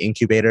FBA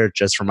incubator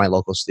just for my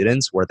local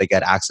students, where they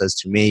get access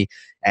to me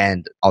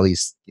and all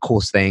these cool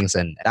things.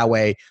 And that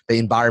way, the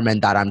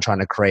environment that I'm trying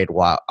to create,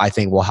 I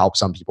think will help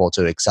some people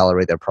to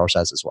accelerate their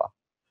process as well.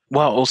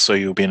 Well, also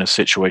you'll be in a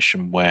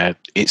situation where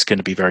it's going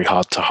to be very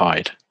hard to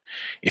hide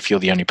if you're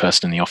the only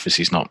person in the office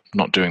who's not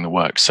doing the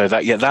work. So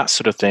that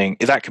sort of thing,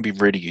 that can be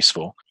really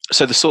useful.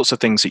 So the sorts of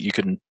things that you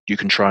can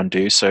try and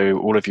do. So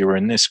all of you are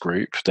in this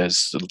group.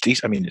 It's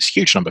a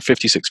huge number.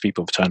 56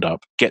 people have turned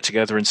up. Get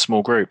together in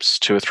small groups,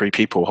 2 or 3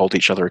 people, hold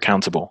each other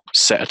accountable.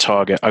 Set a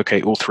target.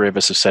 Okay, all 3 of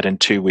us have said in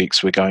 2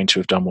 weeks we're going to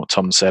have done what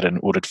Tom said and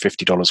ordered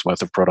 $50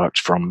 worth of product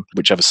from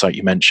whichever site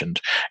you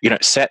mentioned.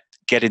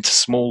 Get into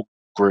small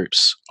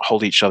groups,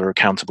 hold each other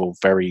accountable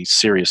very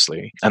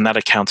seriously. And that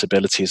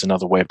accountability is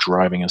another way of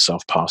driving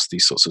yourself past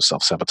these sorts of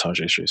self-sabotage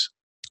issues.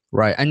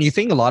 Right. And you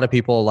think a lot of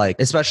people, like,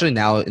 especially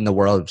now in the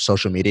world of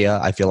social media,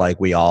 I feel like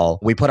we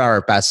put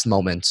our best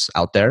moments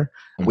out there.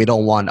 Mm-hmm. We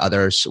don't want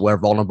others, we're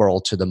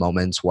vulnerable to the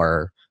moments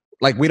where,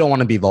 like, we don't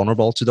want to be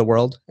vulnerable to the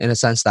world in a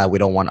sense that we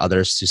don't want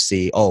others to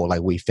see, oh,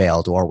 like we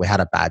failed or we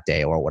had a bad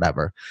day or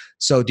whatever.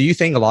 So do you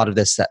think a lot of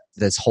this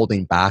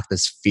holding back,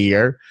 this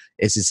fear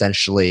is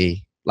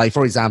essentially, like,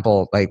 for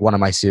example, like one of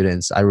my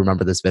students, I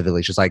remember this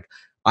vividly. She's like,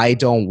 I'm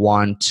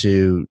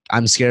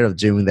scared of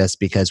doing this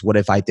because what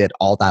if I did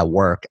all that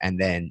work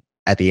and then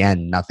at the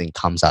end, nothing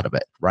comes out of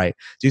it, right?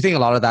 Do you think a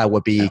lot of that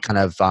would be kind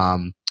of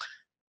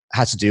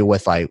has to do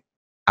with like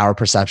our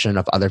perception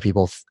of other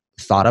people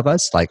thought of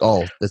us? Like,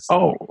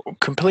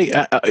 complete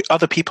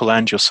other people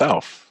and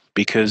yourself.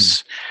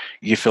 Because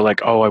you feel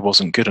like, I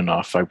wasn't good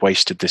enough. I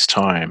wasted this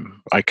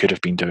time. I could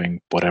have been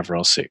doing whatever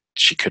else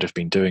she could have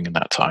been doing in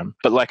that time.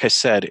 But like I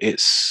said,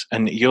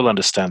 and you'll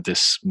understand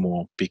this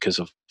more because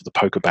of the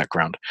poker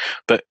background,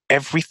 but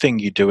everything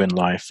you do in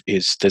life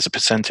there's a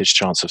percentage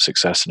chance of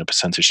success and a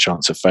percentage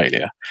chance of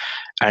failure.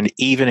 And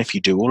even if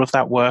you do all of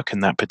that work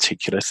and that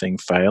particular thing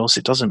fails,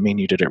 it doesn't mean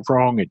you did it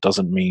wrong. It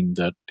doesn't mean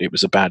that it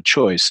was a bad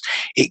choice.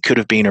 It could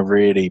have been a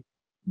really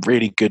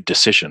good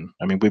decision.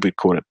 I mean, we would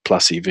call it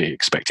plus EV,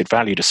 expected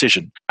value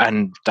decision.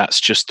 And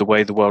that's just the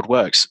way the world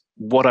works.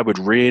 What I would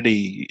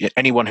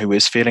anyone who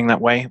is feeling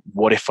that way,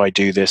 what if I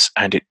do this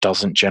and it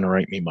doesn't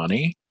generate me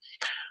money?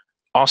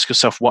 Ask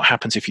yourself, what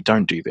happens if you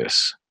don't do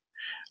this?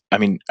 I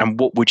mean, and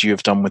what would you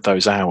have done with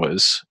those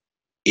hours?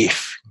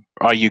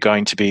 Are you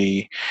going to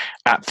be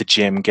at the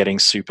gym getting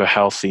super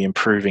healthy,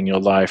 improving your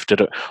life,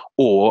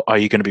 or are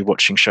you going to be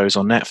watching shows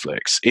on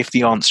Netflix? If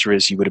the answer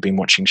is you would have been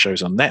watching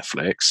shows on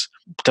Netflix,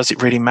 does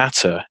it really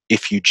matter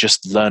if you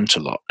just learned a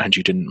lot and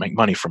you didn't make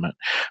money from it?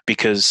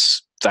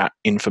 Because that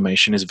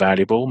information is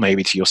valuable,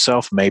 maybe to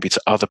yourself, maybe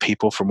to other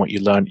people. From what you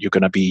learned, you're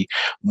going to be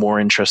more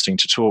interesting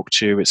to talk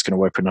to. It's going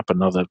to open up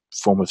another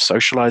form of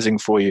socializing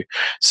for you.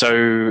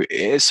 So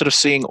it's sort of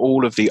seeing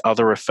all of the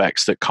other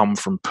effects that come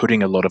from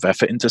putting a lot of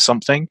effort into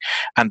something,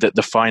 and that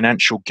the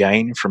financial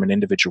gain from an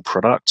individual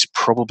product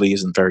probably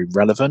isn't very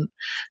relevant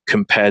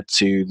compared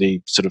to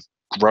the sort of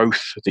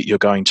growth that you're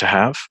going to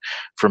have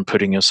from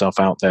putting yourself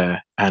out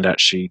there and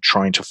actually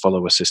trying to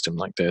follow a system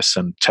like this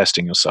and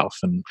testing yourself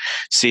and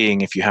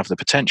seeing if you have the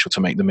potential to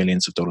make the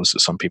millions of dollars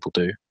that some people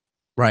do.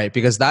 Right,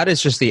 because that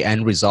is just the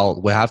end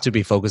result. We have to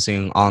be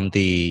focusing on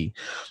the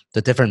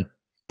different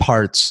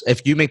parts.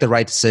 If you make the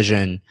right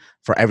decision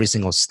for every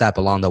single step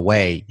along the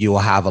way, you will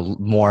have a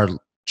more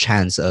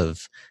chance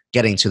of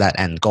getting to that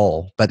end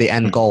goal. But the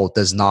end goal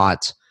does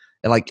not,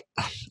 like,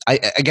 I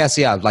guess,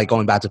 yeah, like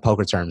going back to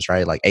poker terms,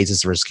 right? Like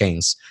aces versus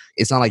kings.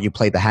 It's not like you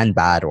played the hand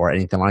bad or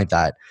anything like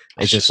that.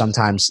 It's just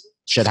sometimes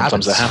shit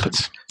happens. Sometimes that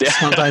happens. Yeah.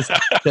 Sometimes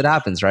shit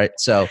happens, right?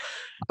 So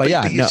But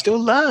yeah, But you no, still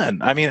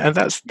learn. I mean, and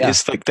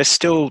it's like there's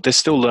still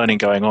learning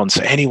going on.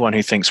 So anyone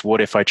who thinks,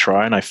 what if I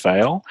try and I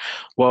fail?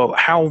 Well,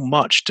 how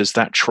much does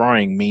that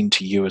trying mean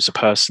to you as a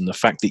person? The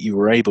fact that you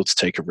were able to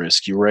take a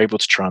risk, you were able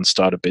to try and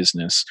start a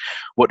business.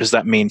 What does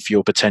that mean for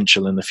your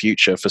potential in the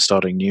future for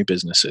starting new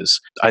businesses?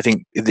 I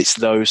think it's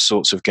those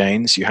sorts of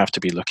gains you have to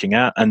be looking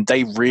at, and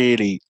they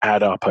really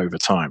add up over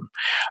time.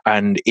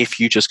 And if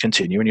you just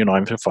continue in your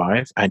 9 to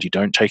 5 and you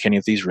don't take any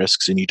of these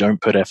risks and you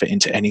don't put effort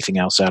into anything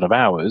else out of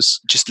hours,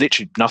 just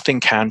literally nothing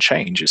can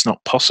change. It's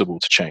not possible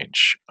to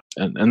change.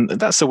 And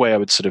that's the way I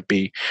would sort of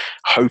be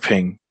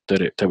hoping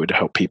that would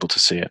help people to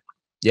see it.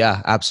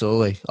 Yeah,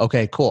 absolutely.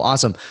 Okay, cool.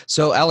 Awesome.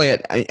 So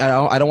Elliot, I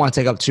don't want to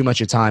take up too much of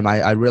your time.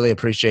 I really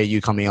appreciate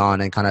you coming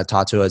on and kind of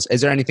talk to us.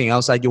 Is there anything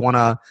else that you want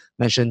to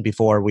mention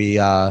before we,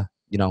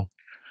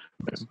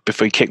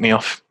 Before you kick me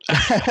off?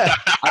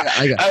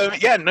 I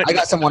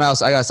got someone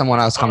else. I got someone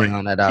else coming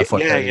on at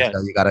 4:30.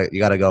 So you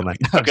gotta go, man.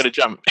 I've got to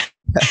jump.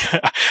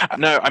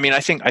 No, I mean, I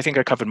think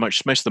I covered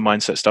most of the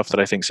mindset stuff that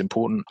I think is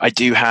important. I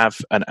do have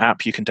an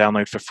app you can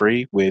download for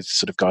free with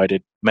sort of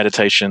guided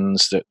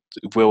meditations that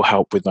will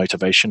help with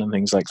motivation and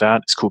things like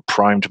that. It's called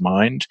Primed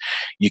Mind.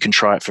 You can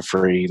try it for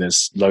free.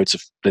 There's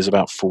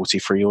about 40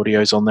 free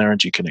audios on there,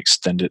 and you can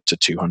extend it to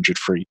 200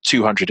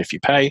 if you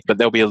pay. But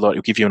there'll be a lot.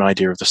 It'll give you an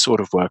idea of the sort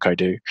of work I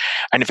do.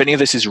 And if any of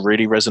this has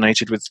really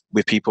resonated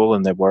with people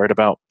and they're worried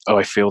about,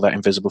 I feel that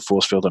invisible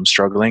force field, I'm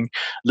struggling,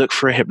 look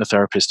for a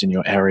hypnotherapist in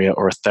your area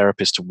or a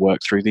therapist to work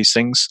through these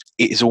things.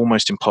 It is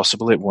almost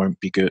impossible. It won't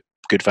be good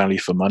value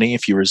for money.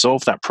 If you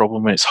resolve that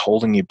problem and it's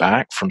holding you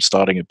back from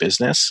starting a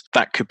business,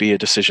 that could be a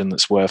decision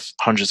that's worth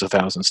hundreds of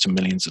thousands to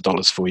millions of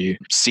dollars for you.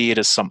 See it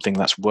as something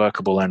that's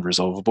workable and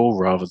resolvable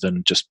rather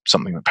than just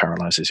something that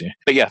paralyzes you.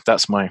 But yeah,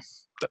 that's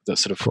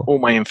sort of cool. All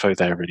my info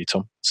there, really,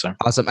 Tom. So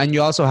awesome. And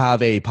you also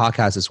have a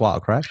podcast as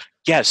well, correct?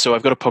 Yeah, so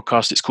I've got a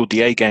podcast. It's called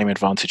the A Game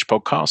Advantage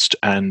Podcast,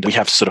 and we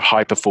have sort of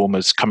high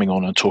performers coming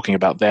on and talking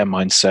about their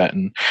mindset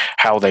and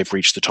how they've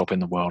reached the top in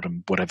the world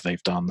and whatever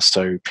they've done.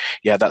 So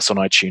yeah, that's on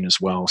iTunes as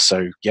well.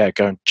 So yeah,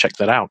 go and check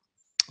that out.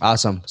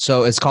 Awesome.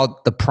 So it's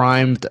called the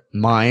Primed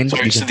Mind.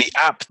 Sorry, so the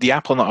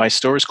app on the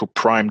iStore is called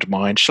Primed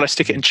Mind. Shall I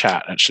stick it in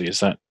chat? Actually, is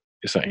that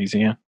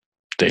easier?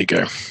 There you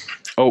go.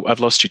 Oh,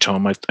 I've lost you,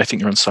 Tom. I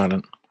think you're on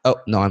silent. Oh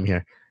no, I'm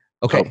here.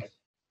 Okay. Oh.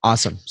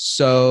 Awesome.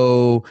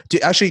 So, do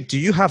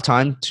you have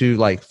time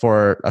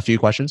for a few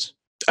questions?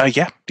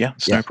 Yeah,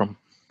 it's no problem.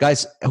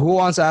 Guys, who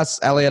wants to ask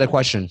Elliot a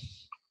question?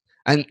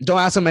 And don't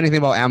ask him anything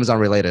about Amazon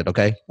related,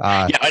 okay?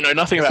 Yeah, I know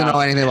nothing about.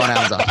 Know anything about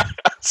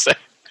Amazon?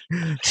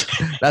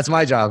 That's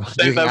my job.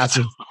 You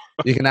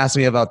can ask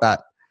me about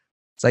that.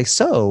 It's like,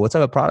 so what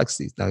type of products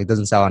do you? No, he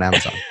doesn't sell on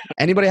Amazon.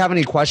 Anybody have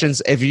any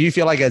questions? If you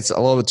feel like it's a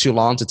little bit too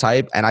long to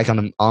type, and I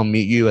can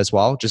unmute you as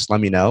well, just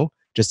let me know.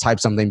 Just type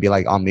something, be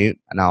like on mute,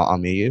 and I'll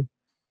unmute you.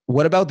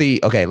 What about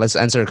let's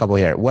answer a couple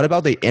here. What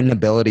about the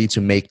inability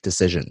to make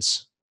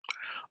decisions?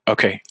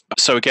 Okay.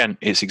 So again,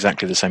 it's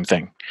exactly the same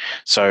thing.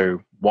 So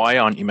why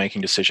aren't you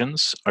making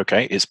decisions?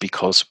 Okay. It's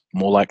because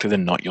more likely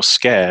than not, you're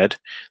scared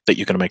that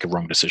you're going to make a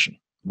wrong decision.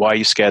 Why are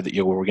you scared that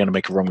you're going to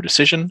make a wrong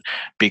decision?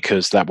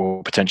 Because that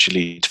will potentially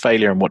lead to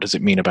failure. And what does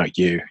it mean about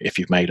you if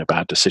you've made a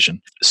bad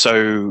decision?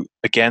 So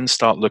again,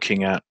 start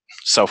looking at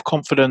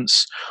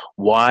self-confidence.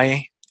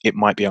 Why it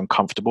might be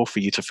uncomfortable for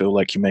you to feel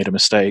like you made a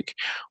mistake,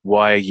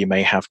 why you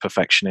may have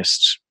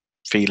perfectionist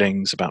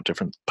feelings about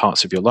different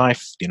parts of your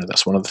life.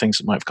 That's one of the things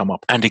that might have come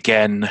up. And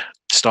again,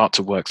 start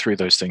to work through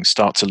those things.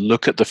 Start to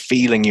look at the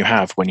feeling you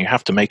have when you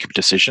have to make a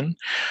decision.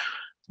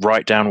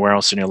 Write down where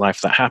else in your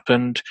life that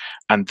happened.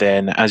 And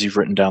then as you've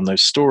written down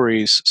those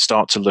stories,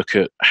 start to look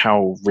at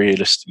how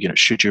realistic,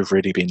 should you have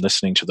really been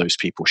listening to those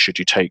people? Should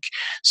you take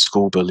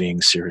school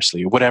bullying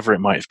seriously or whatever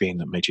it might have been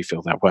that made you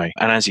feel that way?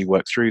 And as you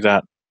work through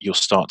that, you'll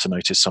start to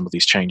notice some of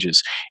these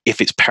changes.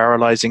 If it's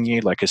paralyzing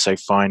you, like I say,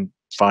 find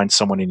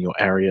someone in your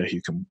area who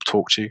you can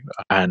talk to,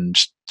 and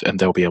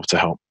they'll be able to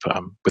help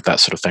with that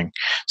sort of thing.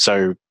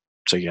 So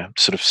yeah,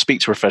 sort of speak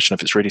to a professional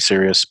if it's really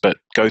serious, but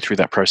go through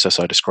that process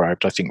I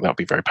described. I think that'll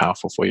be very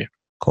powerful for you.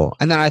 Cool.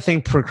 And then I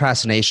think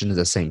procrastination is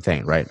the same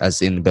thing, right? As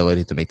the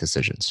inability to make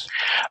decisions.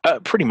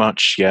 Pretty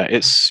much, yeah.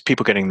 It's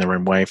people getting in their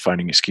own way,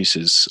 finding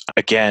excuses.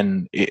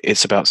 Again,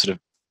 it's about sort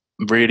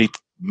of really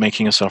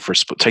making yourself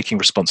taking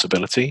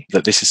responsibility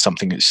that this is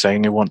something that you're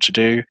saying you want to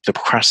do. The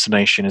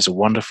procrastination is a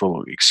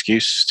wonderful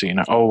excuse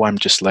to, I'm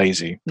just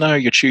lazy. No,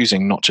 you're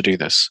choosing not to do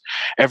this.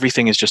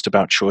 Everything is just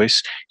about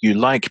choice. You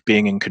like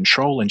being in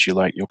control, and you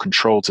like your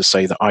control to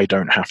say that I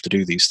don't have to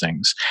do these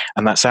things.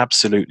 And that's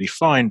absolutely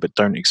fine, but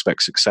don't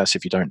expect success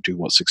if you don't do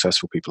what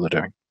successful people are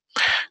doing.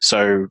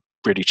 So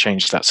really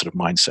change that sort of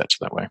mindset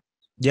that way.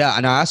 Yeah,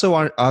 and I also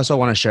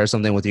want to share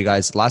something with you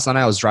guys. Last night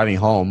I was driving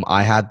home.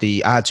 I had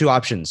two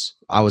options.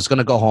 I was going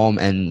to go home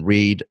and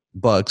read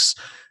books,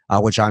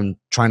 which I'm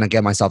trying to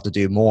get myself to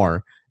do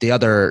more. The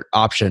other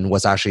option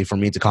was actually for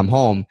me to come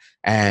home,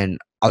 and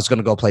I was going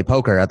to go play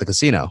poker at the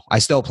casino. I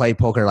still play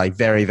poker like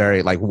very,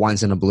 very like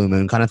once in a blue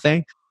moon kind of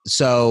thing.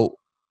 So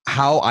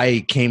how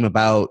I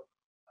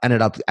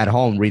ended up at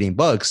home reading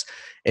books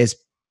is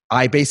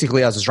I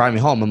basically, as I was driving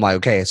home, I'm like,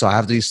 okay, so I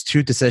have these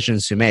two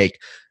decisions to make.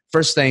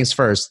 First things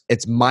first,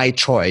 it's my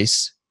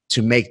choice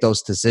to make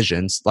those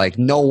decisions. Like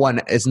no one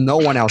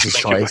else's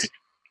choice.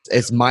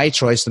 It's my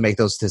choice to make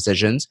those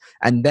decisions.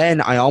 And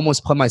then I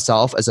almost put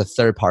myself as a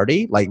third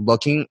party, like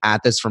looking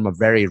at this from a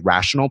very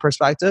rational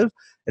perspective.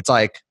 It's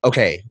like,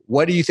 okay,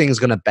 what do you think is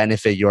going to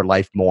benefit your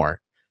life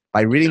more?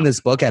 By reading this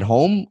book at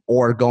home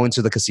or going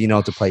to the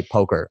casino to play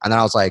poker? And then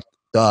I was like,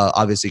 duh,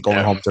 obviously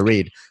going home to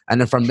read. And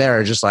then from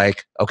there, just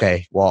like,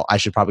 okay, well, I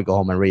should probably go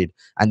home and read.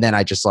 And then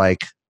I just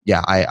like,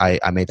 yeah,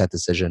 I made that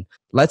decision.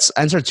 Let's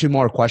answer two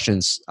more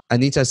questions.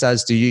 Anita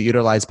says, do you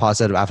utilize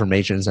positive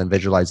affirmations and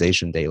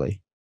visualization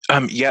daily?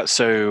 Yeah,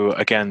 so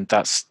again,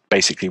 that's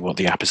basically what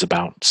the app is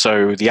about.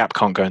 So the app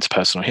can't go into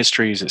personal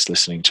histories, it's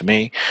listening to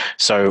me.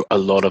 So a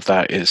lot of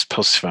that is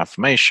positive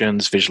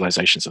affirmations,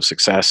 visualizations of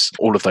success,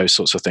 all of those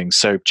sorts of things.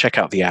 So check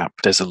out the app.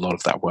 There's a lot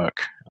of that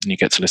work. And you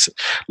get to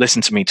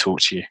listen to me talk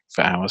to you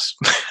for hours.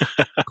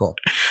 Cool.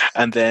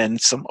 And then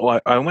I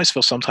almost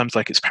feel sometimes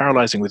like it's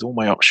paralyzing with all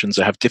my options.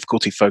 I have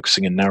difficulty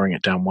focusing and narrowing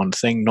it down one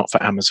thing, not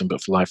for Amazon,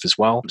 but for life as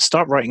well.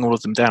 Start writing all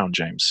of them down,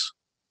 James,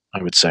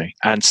 I would say.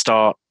 And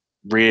start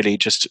really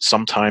just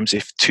sometimes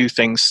if two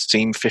things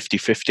seem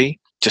 50-50,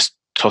 just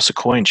toss a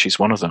coin, choose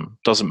one of them.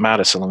 Doesn't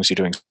matter so long as you're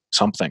doing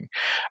something.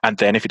 And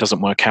then if it doesn't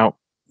work out,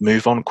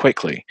 move on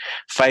quickly.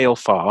 Fail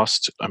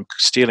fast. I'm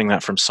stealing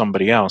that from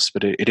somebody else,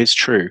 but it is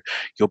true.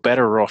 You're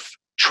better off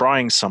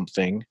trying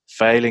something,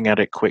 failing at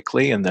it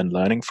quickly, and then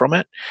learning from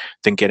it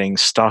than getting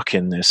stuck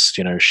in this,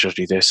 should I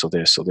do this or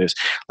this or this?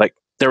 Like,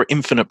 there are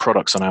infinite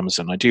products on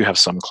Amazon. I do have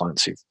some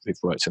clients who've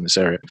worked in this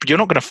area, but you're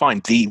not going to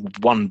find the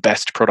one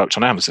best product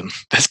on Amazon.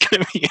 There's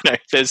going to be,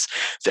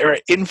 there are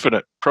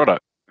infinite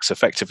products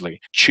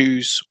effectively.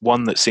 Choose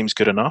one that seems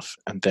good enough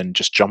and then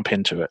just jump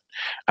into it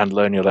and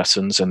learn your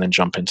lessons and then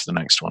jump into the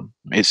next one.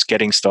 It's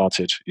getting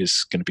started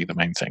is going to be the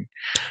main thing.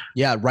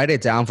 Yeah, write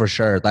it down for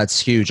sure. That's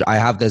huge. I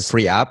have this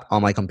free app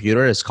on my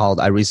computer.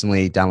 I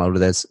recently downloaded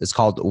this. It's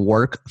called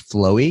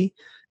Workflowy.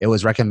 It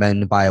was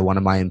recommended by one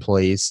of my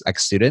employees,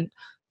 ex-student.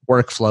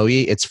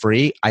 Workflowy, it's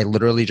free. I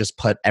literally just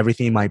put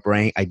everything in my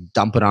brain. I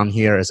dump it on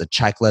here as a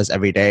checklist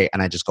every day,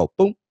 and I just go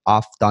boom,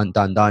 off, done.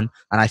 And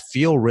I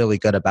feel really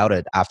good about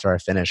it after I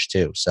finish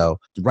too. So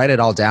write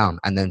it all down,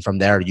 and then from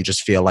there, you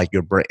just feel like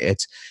your brain.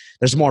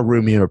 There's more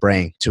room in your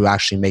brain to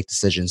actually make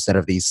decisions instead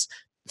of these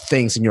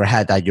things in your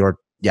head that you're.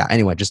 Yeah.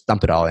 Anyway, just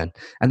dump it all in,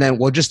 and then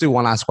we'll just do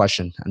one last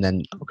question, and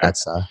then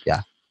that's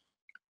yeah.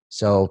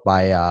 So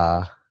by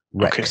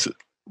Rick. Okay, so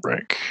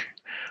Rick.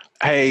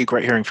 Hey,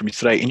 great hearing from you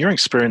today. In your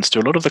experience, do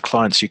a lot of the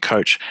clients you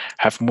coach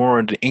have more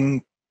an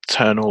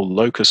internal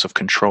locus of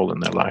control in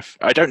their life?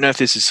 I don't know if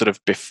this is sort of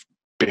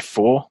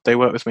before they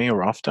work with me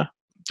or after.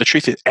 The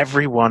truth is,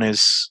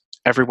 everyone's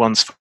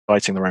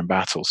fighting their own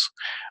battles,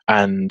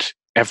 and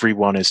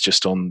everyone is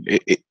just on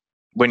it.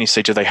 When you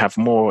say, do they have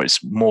more,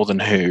 it's more than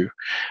who.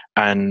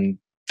 And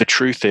the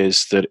truth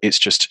is that it's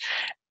just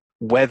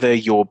whether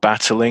you're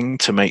battling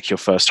to make your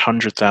first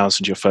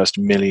 100,000, your first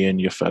million,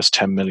 your first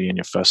 10 million,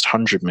 your first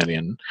 100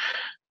 million,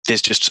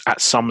 there's just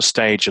at some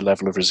stage a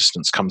level of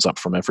resistance comes up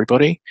from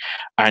everybody.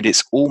 And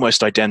it's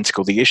almost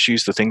identical. The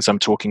issues, the things I'm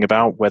talking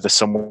about, whether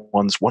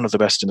someone's one of the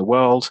best in the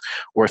world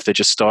or if they're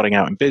just starting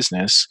out in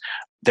business,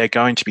 they're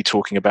going to be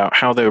talking about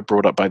how they were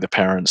brought up by the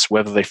parents,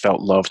 whether they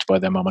felt loved by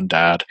their mum and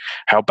dad,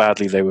 how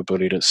badly they were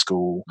bullied at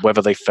school,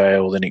 whether they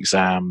failed in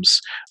exams,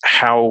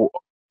 how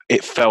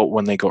it felt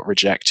when they got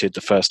rejected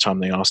the first time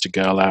they asked a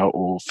girl out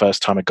or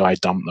first time a guy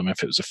dumped them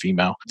if it was a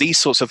female. These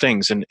sorts of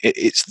things. And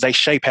they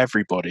shape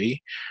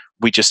everybody.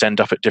 We just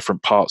end up at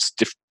different parts,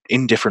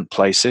 in different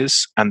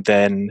places. And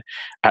then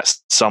at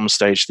some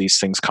stage, these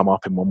things come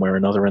up in one way or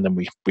another. And then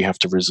we have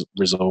to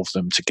resolve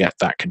them to get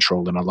that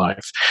control in our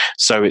life.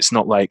 So it's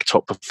not like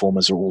top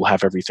performers all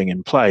have everything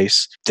in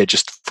place. They're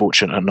just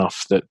fortunate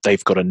enough that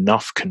they've got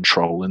enough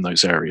control in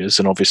those areas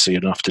and obviously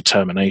enough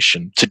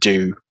determination to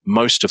do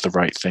most of the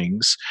right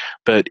things.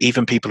 But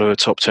even people who are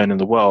top 10 in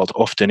the world,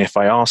 often if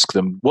I ask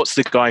them, what's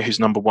the guy who's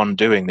number one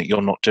doing that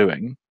you're not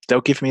doing?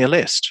 They'll give me a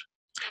list.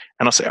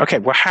 And I'll say, okay,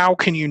 well, how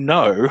can you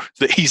know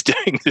that he's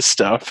doing this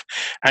stuff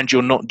and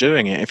you're not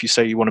doing it if you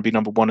say you want to be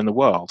number one in the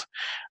world?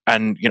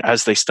 And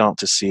as they start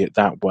to see it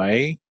that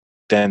way,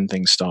 then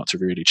things start to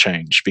really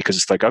change, because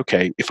it's like,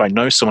 okay, if I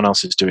know someone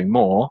else is doing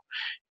more,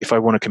 if I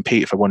want to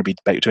compete, if I want to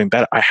be doing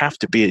better, I have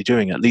to be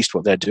doing at least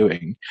what they're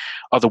doing.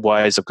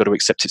 Otherwise, I've got to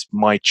accept it's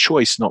my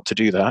choice not to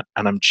do that,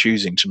 and I'm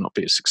choosing to not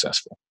be as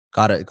successful.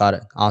 Got it.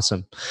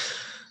 Awesome.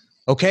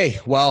 Okay,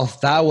 well,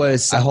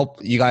 I hope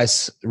you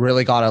guys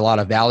really got a lot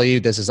of value.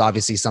 This is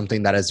obviously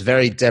something that is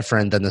very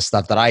different than the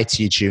stuff that I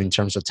teach you in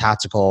terms of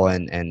tactical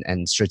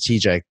and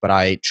strategic, but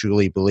I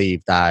truly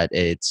believe that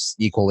it's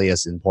equally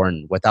as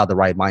important. Without the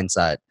right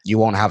mindset, you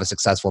won't have a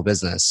successful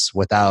business.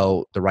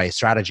 Without the right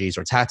strategies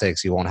or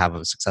tactics, you won't have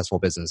a successful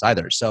business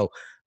either. So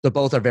the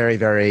both are very,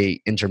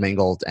 very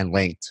intermingled and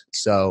linked.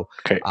 So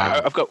okay,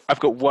 I've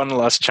got one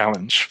last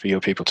challenge for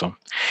your people, Tom.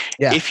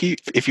 Yeah. If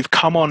you've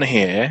come on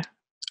here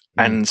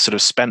and sort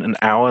of spent an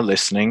hour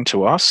listening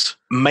to us,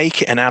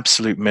 make it an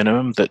absolute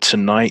minimum that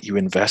tonight you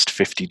invest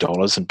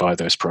 $50 and buy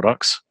those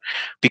products,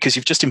 because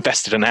you've just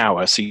invested an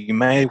hour. So you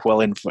may well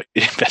invest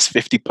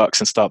 $50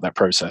 and start that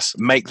process.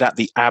 Make that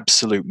the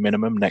absolute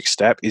minimum. Next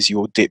step is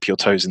you'll dip your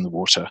toes in the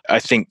water. I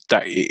think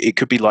that it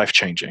could be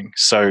life-changing.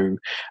 So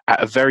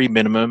at a very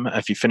minimum,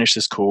 if you finish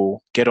this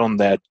call, get on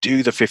there,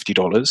 do the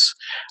 $50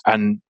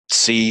 and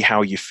see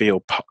how you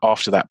feel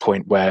after that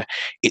point where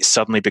it's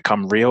suddenly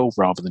become real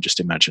rather than just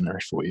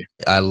imaginary for you.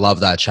 I love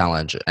that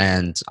challenge.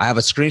 And I have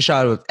a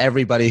screenshot of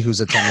everybody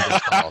who's attending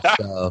this call.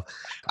 So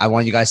I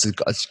want you guys to,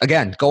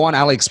 again, go on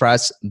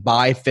AliExpress,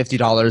 buy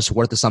 $50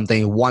 worth of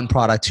something, 1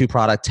 product, 2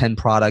 product, 10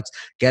 products,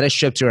 get it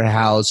shipped to your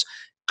house,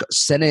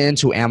 send it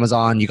into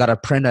Amazon. You got to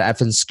print an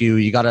effing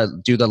SKU. You got to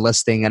do the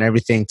listing and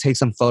everything. Take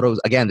some photos.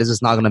 Again, this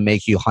is not going to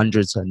make you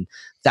hundreds and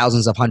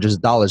thousands of hundreds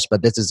of dollars,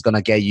 but this is going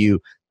to get you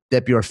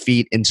dip your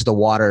feet into the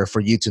water for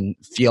you to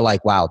feel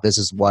like, wow, this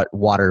is what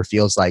water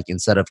feels like,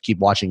 instead of keep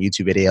watching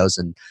YouTube videos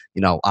and,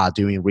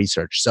 doing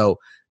research. So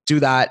do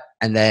that.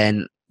 And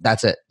then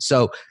that's it.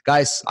 So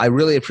guys, I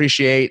really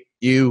appreciate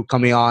you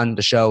coming on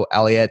the show,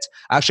 Elliot.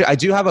 Actually, I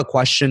do have a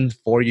question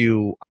for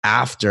you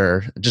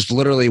after, just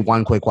literally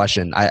one quick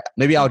question.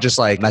 Maybe I'll just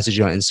message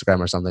you on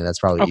Instagram or something. That's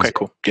probably okay, easier.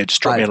 Cool. Yeah, just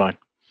drop me a line.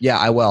 Yeah,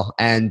 I will.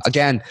 And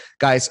again,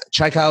 guys,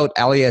 check out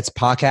Elliot's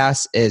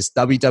podcast. Is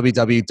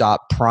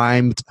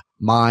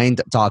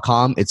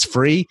www.primedmind.com. It's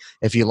free.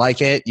 If you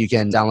like it, you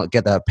can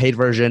get the paid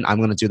version. I'm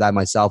going to do that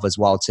myself as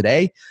well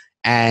today.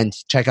 And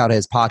check out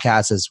his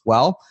podcast as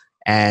well.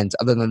 And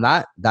other than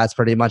that, that's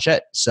pretty much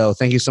it. So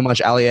thank you so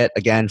much, Elliot,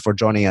 again, for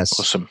joining us.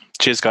 Awesome.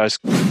 Cheers, guys.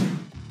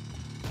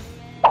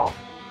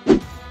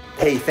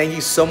 Hey, thank you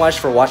so much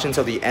for watching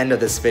till the end of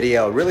this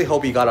video. Really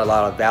hope you got a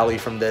lot of value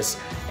from this.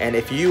 And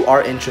if you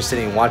are interested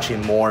in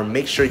watching more,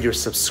 make sure you're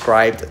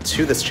subscribed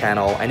to this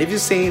channel. And if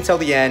you've seen it till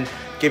the end,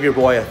 give your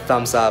boy a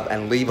thumbs up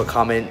and leave a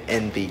comment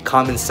in the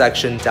comment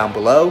section down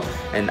below.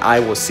 And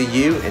I will see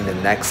you in the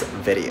next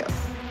video.